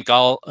want to thank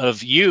all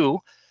of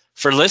you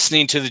for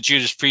listening to the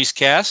Judas Priest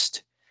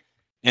cast,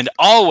 and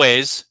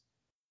always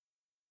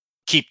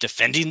keep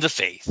defending the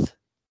faith.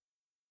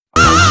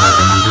 All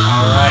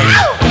right.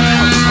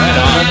 Right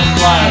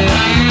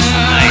on.